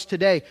for us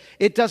today.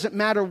 It doesn't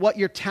matter what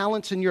your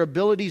talents and your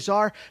abilities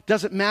are.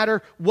 Doesn't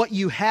matter what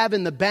you have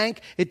in the bank.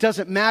 It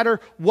doesn't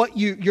matter what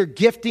your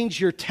giftings,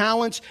 your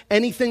talents,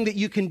 anything that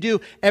you can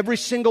do. Every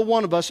single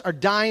one of us are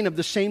dying of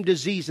the same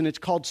disease, and it's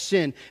called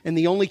sin. And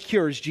the only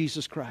cure is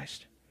Jesus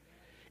Christ.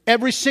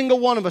 Every single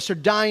one of us are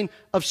dying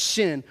of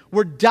sin.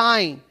 We're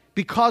dying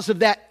because of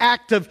that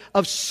act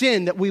of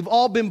sin that we've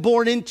all been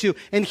born into.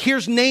 And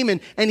here's Naaman,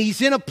 and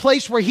he's in a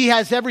place where he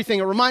has everything.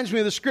 It reminds me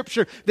of the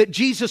scripture that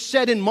Jesus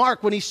said in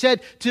Mark when he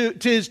said to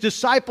his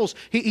disciples,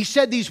 he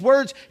said these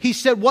words. He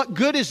said, what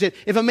good is it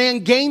if a man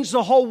gains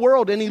the whole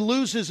world and he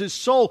loses his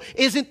soul?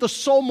 Isn't the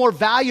soul more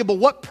valuable?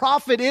 What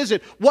profit is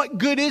it? What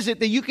good is it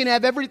that you can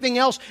have everything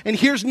else? And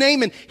here's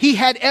Naaman. He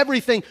had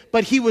everything,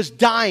 but he was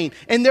dying.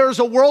 And there is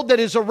a world that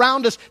is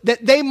around us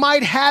that they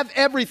might have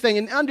everything.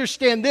 And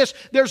understand this,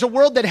 there's a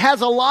world that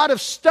has a lot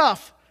of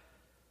stuff,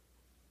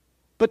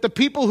 but the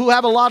people who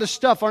have a lot of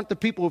stuff aren't the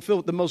people who feel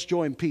with the most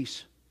joy and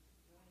peace.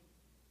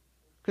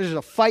 Because there's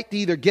a fight to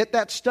either get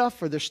that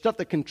stuff, or there's stuff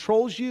that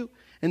controls you,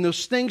 and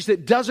those things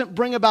that doesn't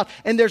bring about,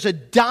 and there's a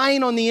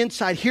dying on the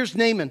inside. Here's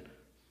Naaman.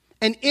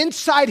 And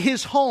inside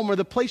his home, or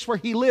the place where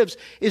he lives,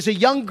 is a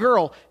young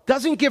girl.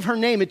 Doesn't give her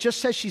name, it just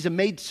says she's a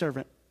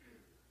maidservant.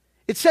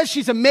 It says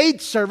she's a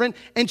maidservant,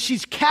 and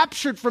she's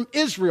captured from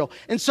Israel.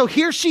 And so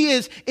here she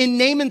is in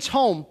Naaman's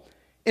home,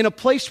 in a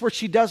place where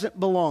she doesn't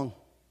belong.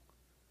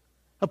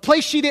 A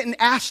place she didn't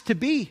ask to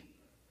be.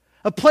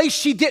 A place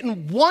she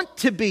didn't want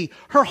to be.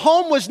 Her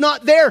home was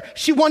not there.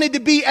 She wanted to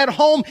be at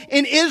home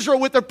in Israel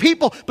with her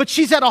people, but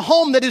she's at a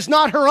home that is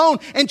not her own,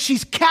 and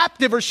she's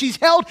captive, or she's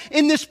held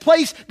in this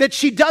place that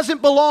she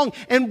doesn't belong.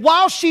 And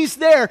while she's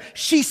there,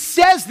 she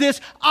says this,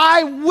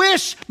 I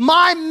wish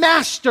my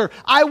master,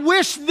 I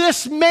wish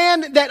this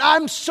man that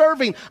I'm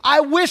serving, I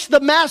wish the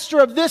master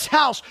of this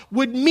house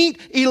would meet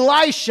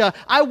Elisha.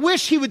 I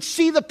wish he would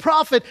see the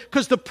prophet,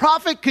 because the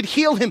prophet could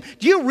heal him.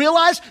 Do you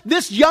realize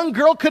this young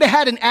girl could have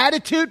had an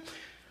attitude?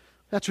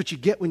 That's what you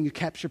get when you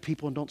capture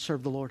people and don't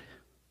serve the Lord.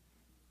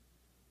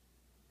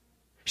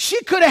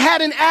 She could have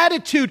had an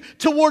attitude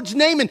towards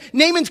Naaman.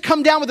 Naaman's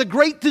come down with a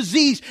great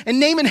disease, and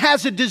Naaman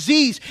has a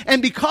disease,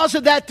 and because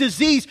of that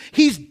disease,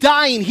 he's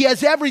dying. He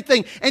has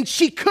everything, and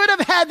she could have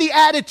had the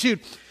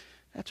attitude,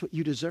 that's what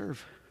you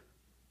deserve.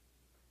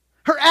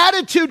 Her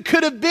attitude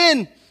could have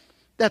been,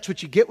 that's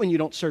what you get when you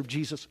don't serve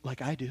Jesus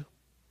like I do.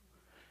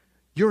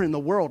 You're in the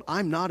world,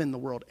 I'm not in the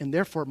world, and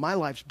therefore my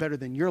life's better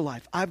than your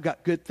life. I've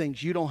got good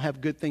things, you don't have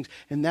good things,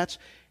 and that's...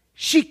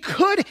 She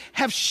could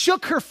have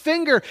shook her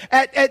finger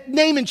at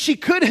Naaman. She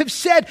could have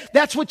said,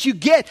 that's what you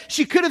get.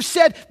 She could have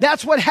said,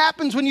 that's what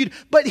happens when you...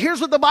 But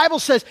here's what the Bible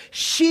says.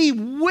 She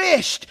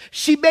wished,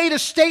 she made a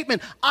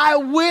statement, I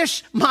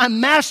wish my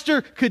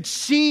master could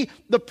see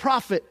the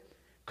prophet,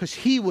 because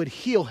he would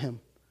heal him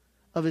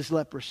of his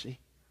leprosy.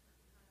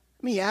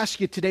 Let me ask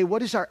you today,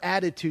 what is our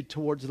attitude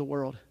towards the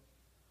world?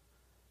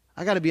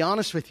 I got to be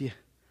honest with you.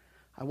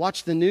 I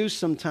watch the news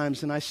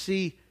sometimes and I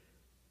see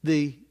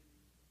the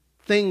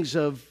things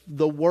of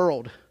the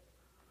world.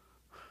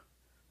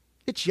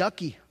 It's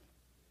yucky.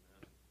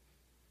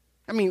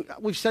 I mean,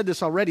 we've said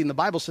this already, and the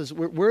Bible says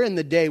we're in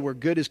the day where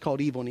good is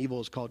called evil and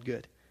evil is called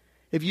good.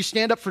 If you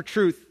stand up for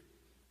truth,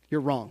 you're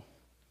wrong.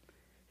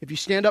 If you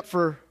stand up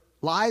for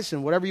lies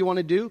and whatever you want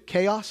to do,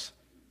 chaos,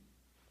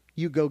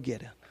 you go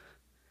get it.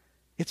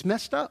 It's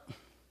messed up.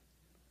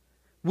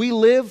 We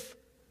live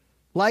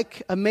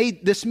like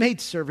this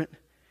maidservant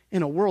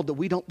in a world that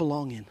we don't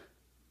belong in.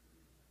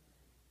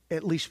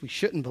 At least we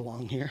shouldn't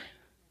belong here.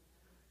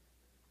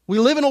 We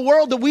live in a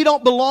world that we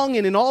don't belong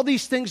in, and all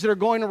these things that are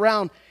going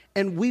around,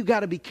 and we've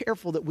got to be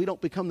careful that we don't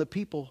become the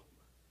people.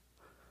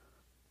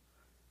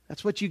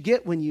 That's what you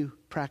get when you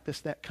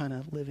practice that kind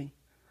of living.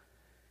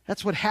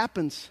 That's what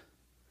happens.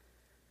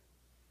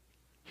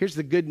 Here's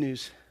the good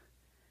news.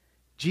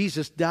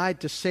 Jesus died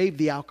to save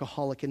the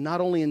alcoholic, and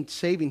not only in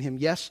saving him,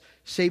 yes,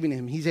 saving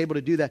him, he's able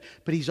to do that,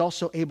 but he's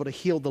also able to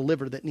heal the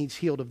liver that needs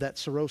healed of that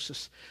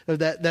cirrhosis, or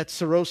that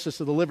cirrhosis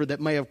of the liver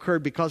that may have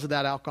occurred because of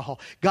that alcohol.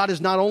 God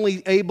is not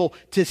only able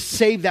to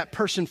save that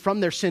person from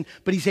their sin,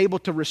 but he's able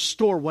to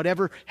restore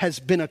whatever has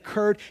been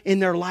occurred in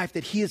their life,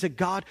 that he is a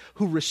God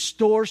who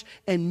restores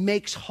and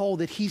makes whole,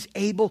 that he's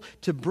able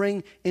to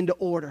bring into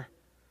order.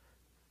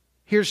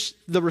 Here's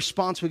the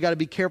response we got to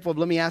be careful of.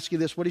 Let me ask you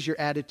this. What is your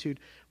attitude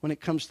when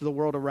it comes to the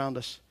world around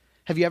us?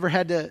 Have you ever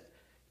had to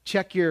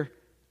check your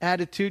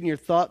attitude and your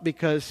thought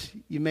because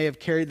you may have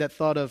carried that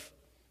thought of,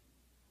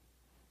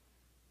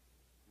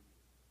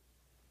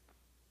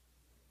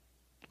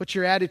 what's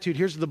your attitude?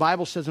 Here's what the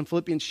Bible says in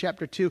Philippians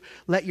chapter 2.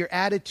 Let your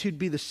attitude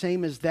be the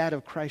same as that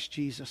of Christ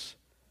Jesus.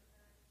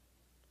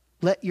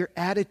 Let your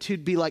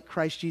attitude be like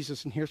Christ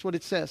Jesus. And here's what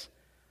it says.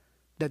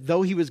 That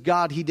though he was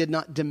God, he did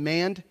not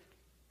demand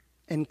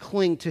and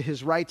cling to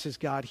his rights as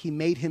God. He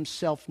made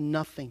himself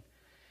nothing.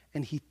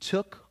 And he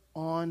took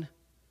on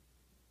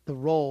the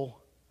role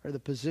or the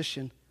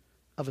position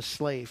of a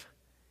slave.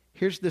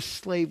 Here's this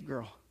slave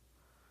girl.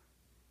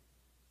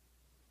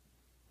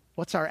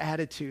 What's our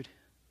attitude?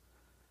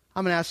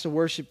 I'm going to ask the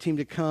worship team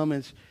to come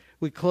as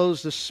we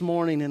close this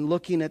morning and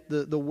looking at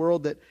the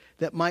world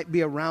that might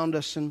be around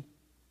us. And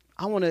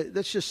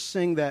let's just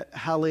sing that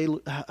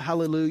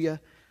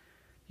hallelujah.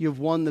 You've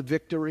won the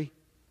victory.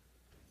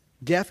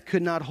 Death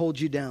could not hold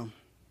you down.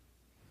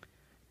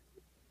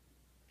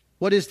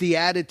 What is the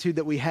attitude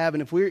that we have?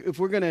 And if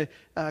we're going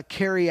to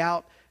carry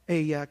out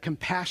a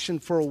compassion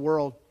for a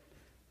world,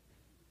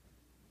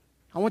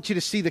 I want you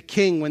to see the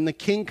king. When the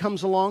king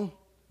comes along,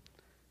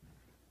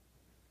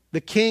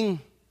 the king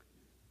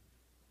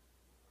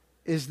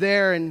is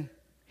there and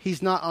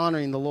he's not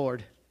honoring the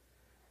Lord.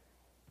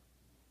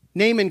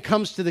 Naaman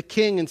comes to the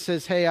king and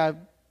says, hey, I've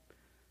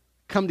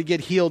come to get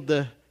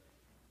healed.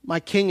 My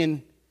king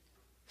in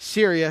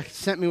Syria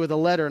sent me with a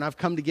letter and I've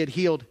come to get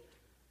healed.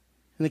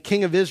 And the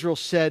king of Israel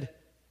said,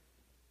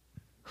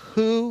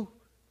 who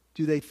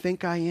do they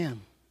think I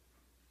am?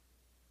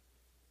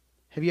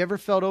 Have you ever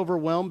felt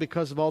overwhelmed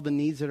because of all the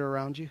needs that are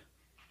around you?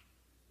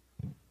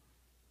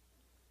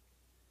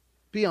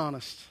 Be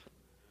honest.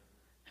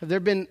 Have there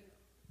been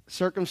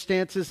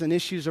circumstances and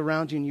issues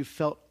around you and you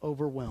felt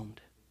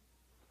overwhelmed?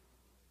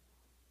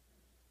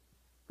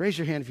 Raise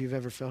your hand if you've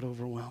ever felt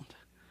overwhelmed.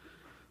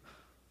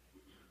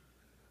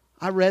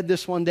 I read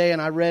this one day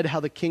and I read how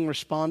the king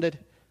responded.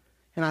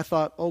 And I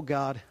thought, oh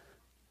God,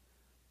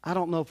 I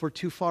don't know if we're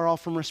too far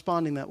off from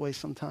responding that way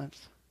sometimes.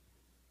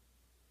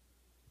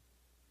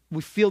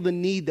 We feel the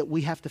need that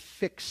we have to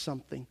fix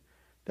something,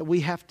 that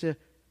we have to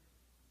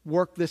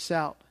work this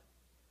out.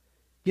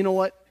 You know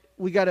what?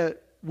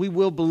 We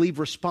will believe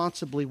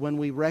responsibly when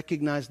we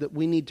recognize that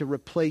we need to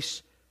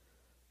replace,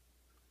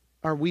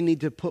 or we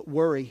need to put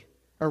worry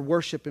or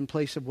worship in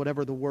place of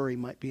whatever the worry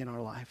might be in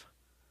our life.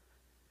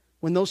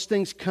 When those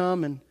things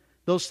come and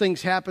those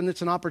things happen,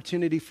 it's an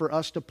opportunity for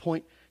us to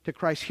point to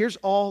Christ. Here's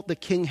all the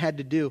king had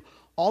to do.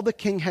 All the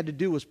king had to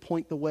do was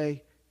point the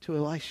way to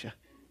Elisha.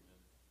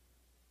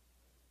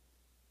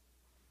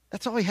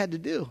 That's all he had to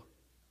do.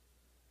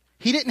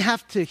 He didn't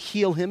have to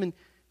heal him, and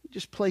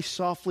just play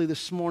softly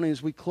this morning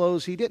as we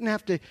close. He didn't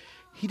have to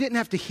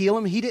heal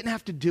him. He didn't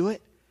have to do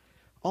it.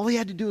 All he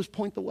had to do was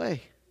point the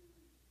way.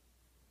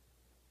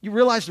 You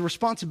realize the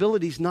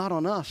responsibility is not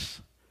on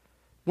us.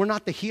 We're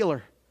not the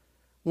healer.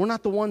 We're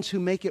not the ones who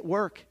make it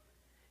work.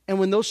 And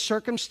when those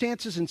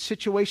circumstances and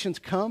situations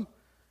come,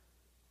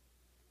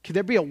 could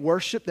there be a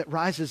worship that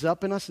rises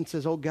up in us and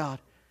says, oh God,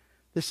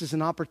 this is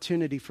an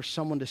opportunity for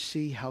someone to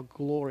see how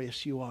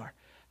glorious you are,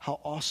 how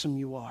awesome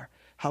you are,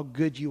 how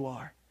good you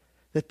are.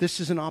 That this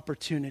is an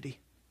opportunity.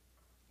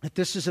 That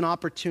this is an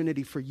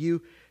opportunity for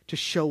you to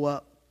show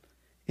up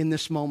in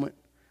this moment.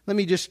 Let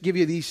me just give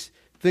you these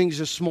things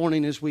this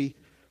morning if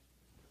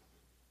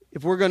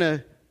we're going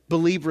to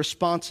believe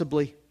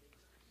responsibly.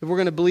 If we're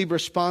going to believe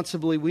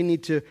responsibly, we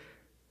need to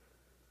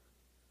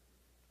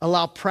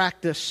allow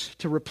practice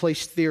to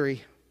replace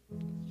theory.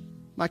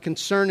 My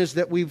concern is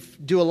that we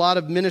do a lot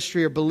of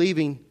ministry or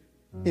believing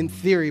in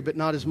theory, but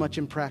not as much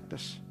in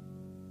practice.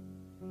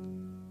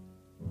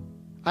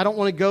 I don't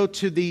want to go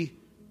to the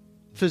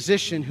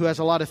physician who has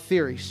a lot of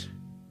theories.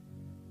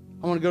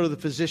 I want to go to the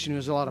physician who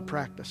has a lot of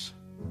practice.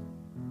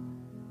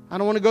 I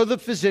don't want to go to the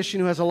physician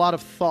who has a lot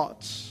of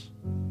thoughts,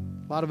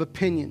 a lot of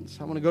opinions.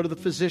 I want to go to the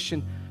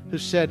physician who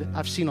said,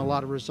 I've seen a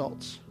lot of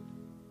results.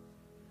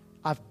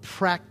 I've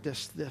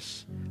practiced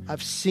this.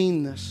 I've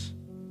seen this.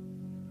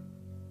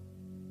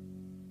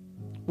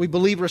 We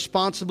believe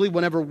responsibly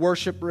whenever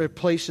worship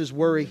replaces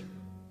worry.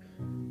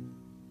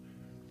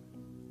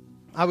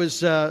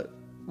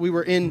 We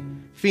were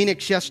in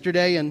Phoenix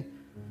yesterday, and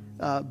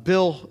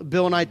Bill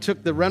and I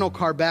took the rental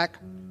car back.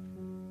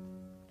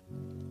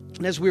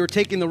 And as we were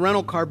taking the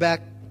rental car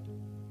back,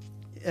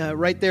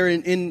 right there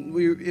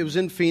it was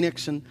in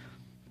Phoenix, and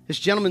this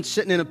gentleman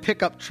sitting in a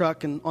pickup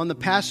truck, and on the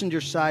passenger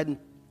side, and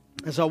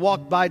as I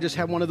walked by, I just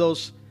had one of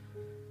those.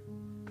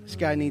 This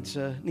guy needs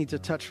a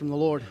touch from the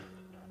Lord.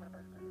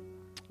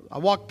 I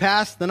walked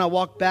past, then I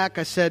walked back.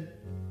 I said,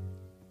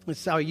 this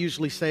is how I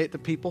usually say it to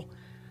people.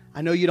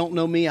 I know you don't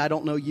know me, I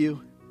don't know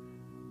you.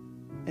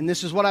 And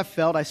this is what I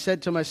felt. I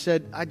said to him,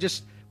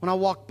 when I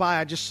walked by,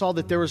 I just saw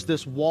that there was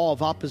this wall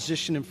of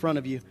opposition in front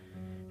of you.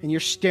 And you're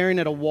staring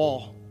at a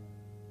wall.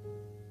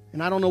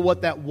 And I don't know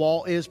what that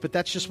wall is, but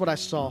that's just what I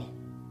saw.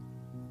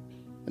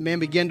 The man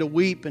began to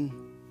weep, and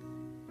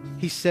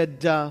he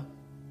said,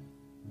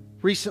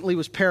 recently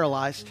was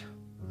paralyzed.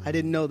 I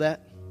didn't know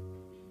that.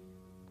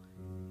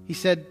 He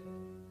said,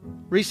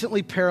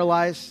 recently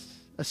paralyzed,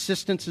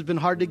 assistance has been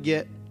hard to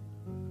get.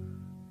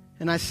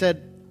 And I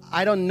said,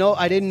 I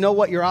didn't know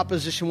what your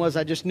opposition was.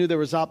 I just knew there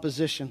was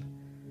opposition.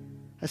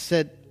 I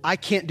said, I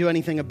can't do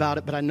anything about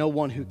it, but I know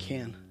one who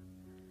can.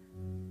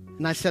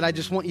 And I said, I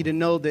just want you to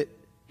know that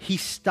he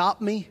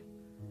stopped me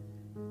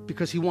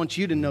because he wants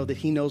you to know that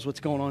he knows what's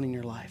going on in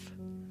your life.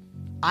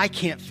 I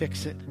can't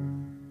fix it,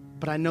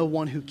 but I know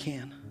one who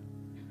can.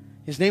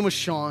 His name was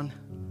Sean.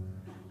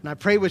 And I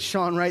prayed with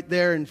Sean right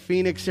there in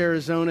Phoenix,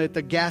 Arizona at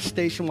the gas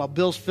station while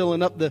Bill's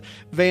filling up the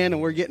van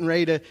and we're getting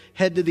ready to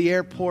head to the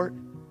airport.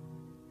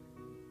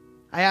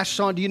 I asked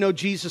Sean, do you know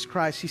Jesus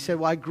Christ? He said,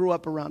 well, I grew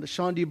up around it.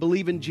 Sean, do you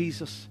believe in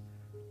Jesus?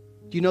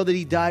 Do you know that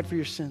he died for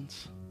your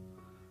sins?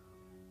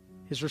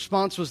 His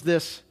response was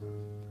this: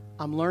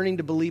 I'm learning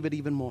to believe it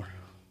even more.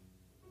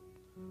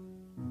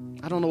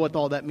 I don't know what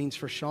all that means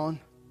for Sean.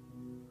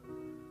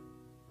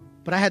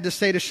 But I had to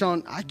say to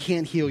Sean, I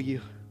can't heal you.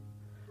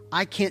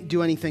 I can't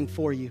do anything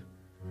for you.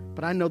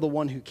 But I know the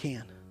one who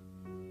can.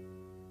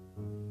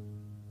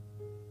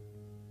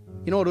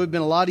 You know, it would have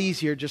been a lot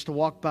easier just to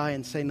walk by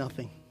and say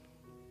nothing.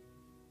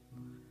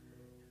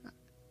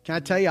 Can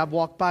I tell you, I've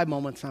walked by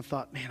moments and I've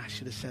thought, man, I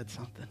should have said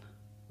something.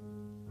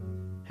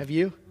 Have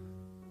you?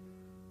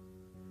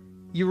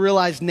 You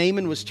realize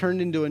Naaman was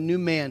turned into a new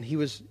man. He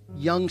was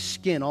young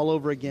skin all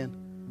over again.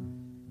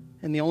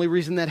 And the only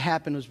reason that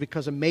happened was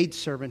because a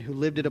maidservant who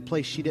lived at a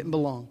place she didn't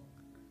belong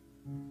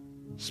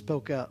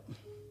spoke up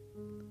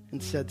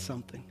and said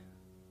something.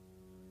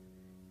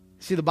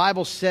 See, the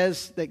Bible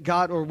says that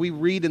God, or we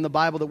read in the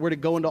Bible that we're to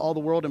go into all the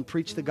world and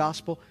preach the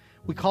gospel.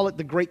 We call it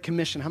the Great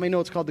Commission. How many know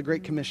it's called the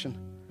Great Commission?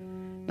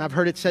 And I've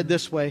heard it said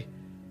this way: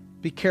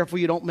 be careful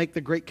you don't make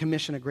the Great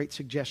Commission a great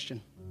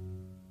suggestion.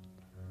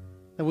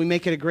 That we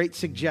make it a great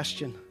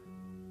suggestion.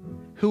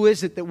 Who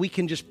is it that we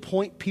can just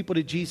point people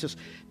to Jesus?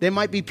 There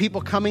might be people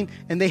coming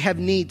and they have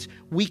needs.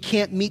 We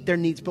can't meet their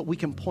needs, but we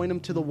can point them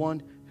to the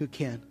one who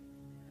can.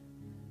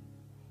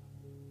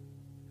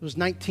 It was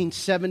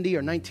 1970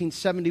 or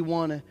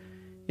 1971. A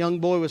young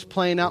boy was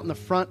playing out in the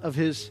front of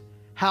his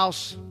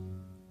house.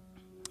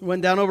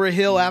 Went down over a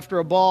hill after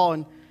a ball,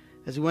 and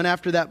as he went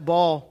after that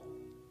ball,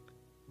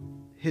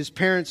 his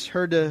parents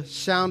heard the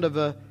sound of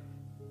a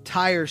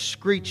tire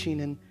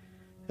screeching, and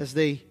as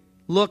they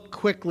looked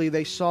quickly,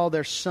 they saw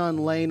their son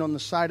laying on the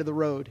side of the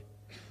road,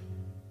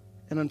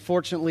 and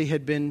unfortunately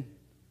had been,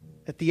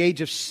 at the age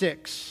of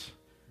 6,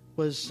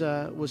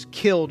 was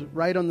killed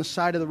right on the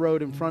side of the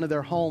road in front of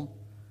their home.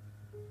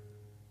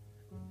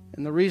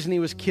 And the reason he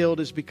was killed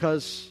is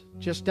because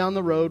just down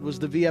the road was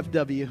the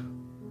VFW.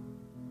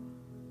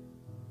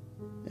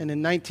 And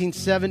in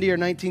 1970 or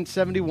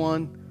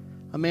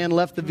 1971, a man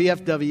left the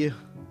VFW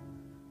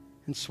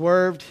and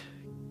swerved,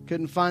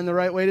 couldn't find the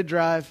right way to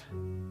drive,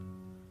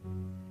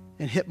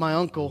 and hit my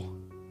uncle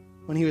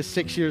when he was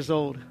 6 years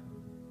old.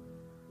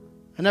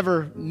 I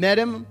never met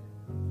him.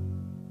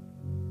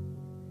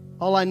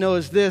 All I know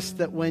is this,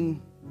 that when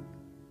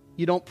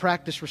you don't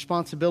practice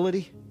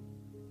responsibility,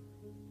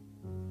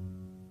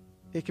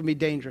 it can be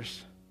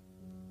dangerous.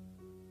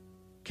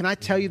 Can I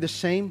tell you the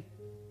same?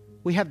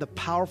 We have the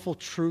powerful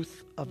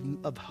truth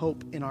of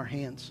hope in our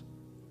hands.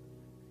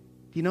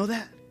 Do you know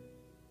that?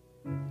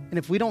 And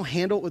if we don't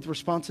handle it with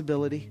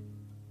responsibility,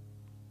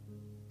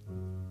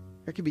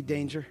 there could be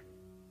danger.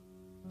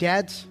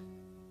 Dads,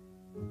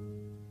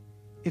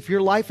 if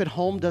your life at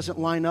home doesn't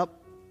line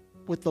up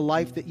with the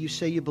life that you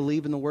say you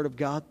believe in the Word of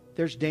God,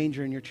 there's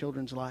danger in your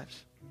children's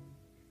lives.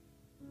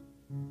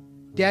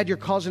 Dad, you're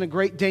causing a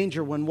great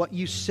danger when what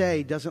you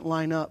say doesn't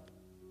line up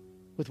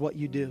with what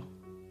you do.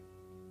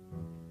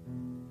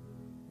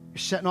 You're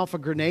setting off a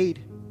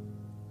grenade.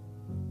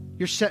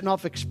 You're setting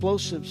off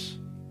explosives.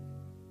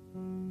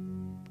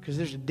 Because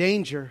there's a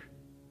danger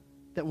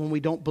that when we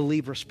don't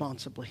believe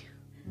responsibly,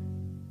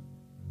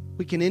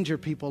 we can injure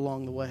people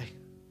along the way.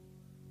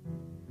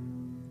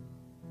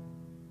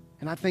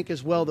 And I think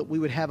as well that we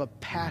would have a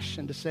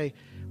passion to say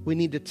we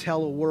need to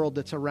tell a world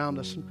that's around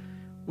us.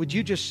 Would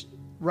you just,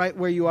 right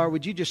where you are,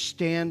 would you just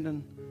stand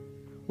and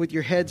with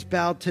your heads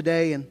bowed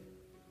today? And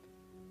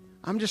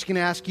I'm just going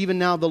to ask, even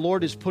now, the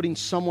Lord is putting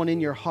someone in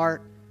your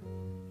heart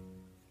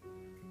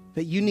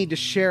that you need to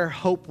share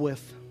hope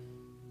with.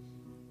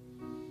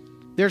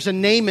 There's a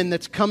Naaman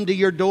that's come to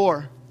your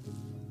door.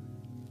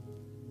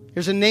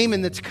 There's a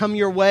Naaman that's come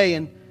your way,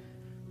 and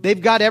they've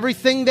got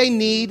everything they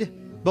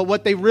need, but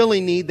what they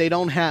really need, they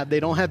don't have. They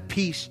don't have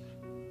peace.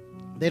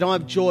 They don't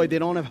have joy. They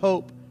don't have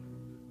hope.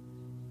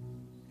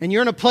 And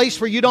you're in a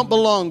place where you don't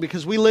belong,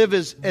 because we live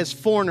as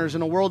foreigners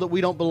in a world that we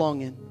don't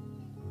belong in.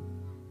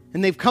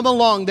 And they've come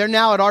along. They're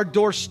now at our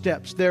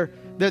doorsteps. They're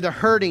the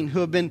hurting who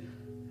have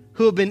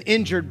been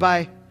injured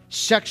by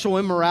sexual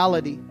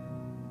immorality.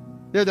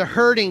 They're the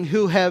hurting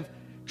who have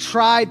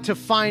tried to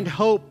find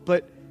hope,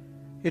 but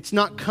it's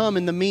not come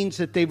in the means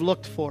that they've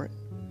looked for it.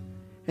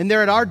 And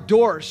they're at our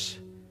doors.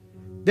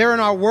 They're in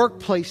our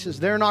workplaces.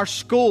 They're in our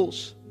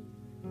schools.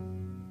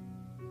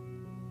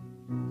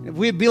 If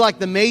we'd be like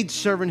the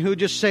maidservant who would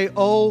just say,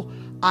 "Oh,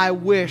 I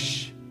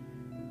wish."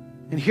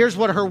 And here's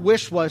what her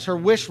wish was. Her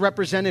wish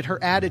represented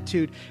her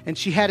attitude. And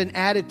she had an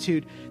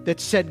attitude that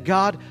said,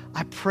 "God,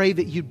 I pray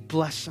that you'd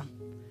bless them.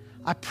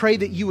 I pray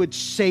that you would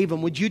save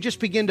them." Would you just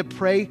begin to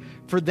pray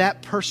for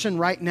that person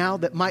right now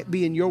that might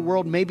be in your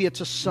world? Maybe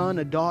it's a son,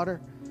 a daughter.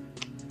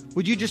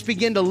 Would you just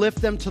begin to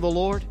lift them to the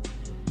Lord?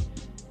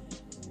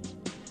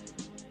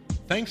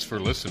 Thanks for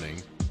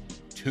listening.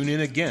 Tune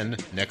in again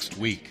next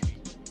week.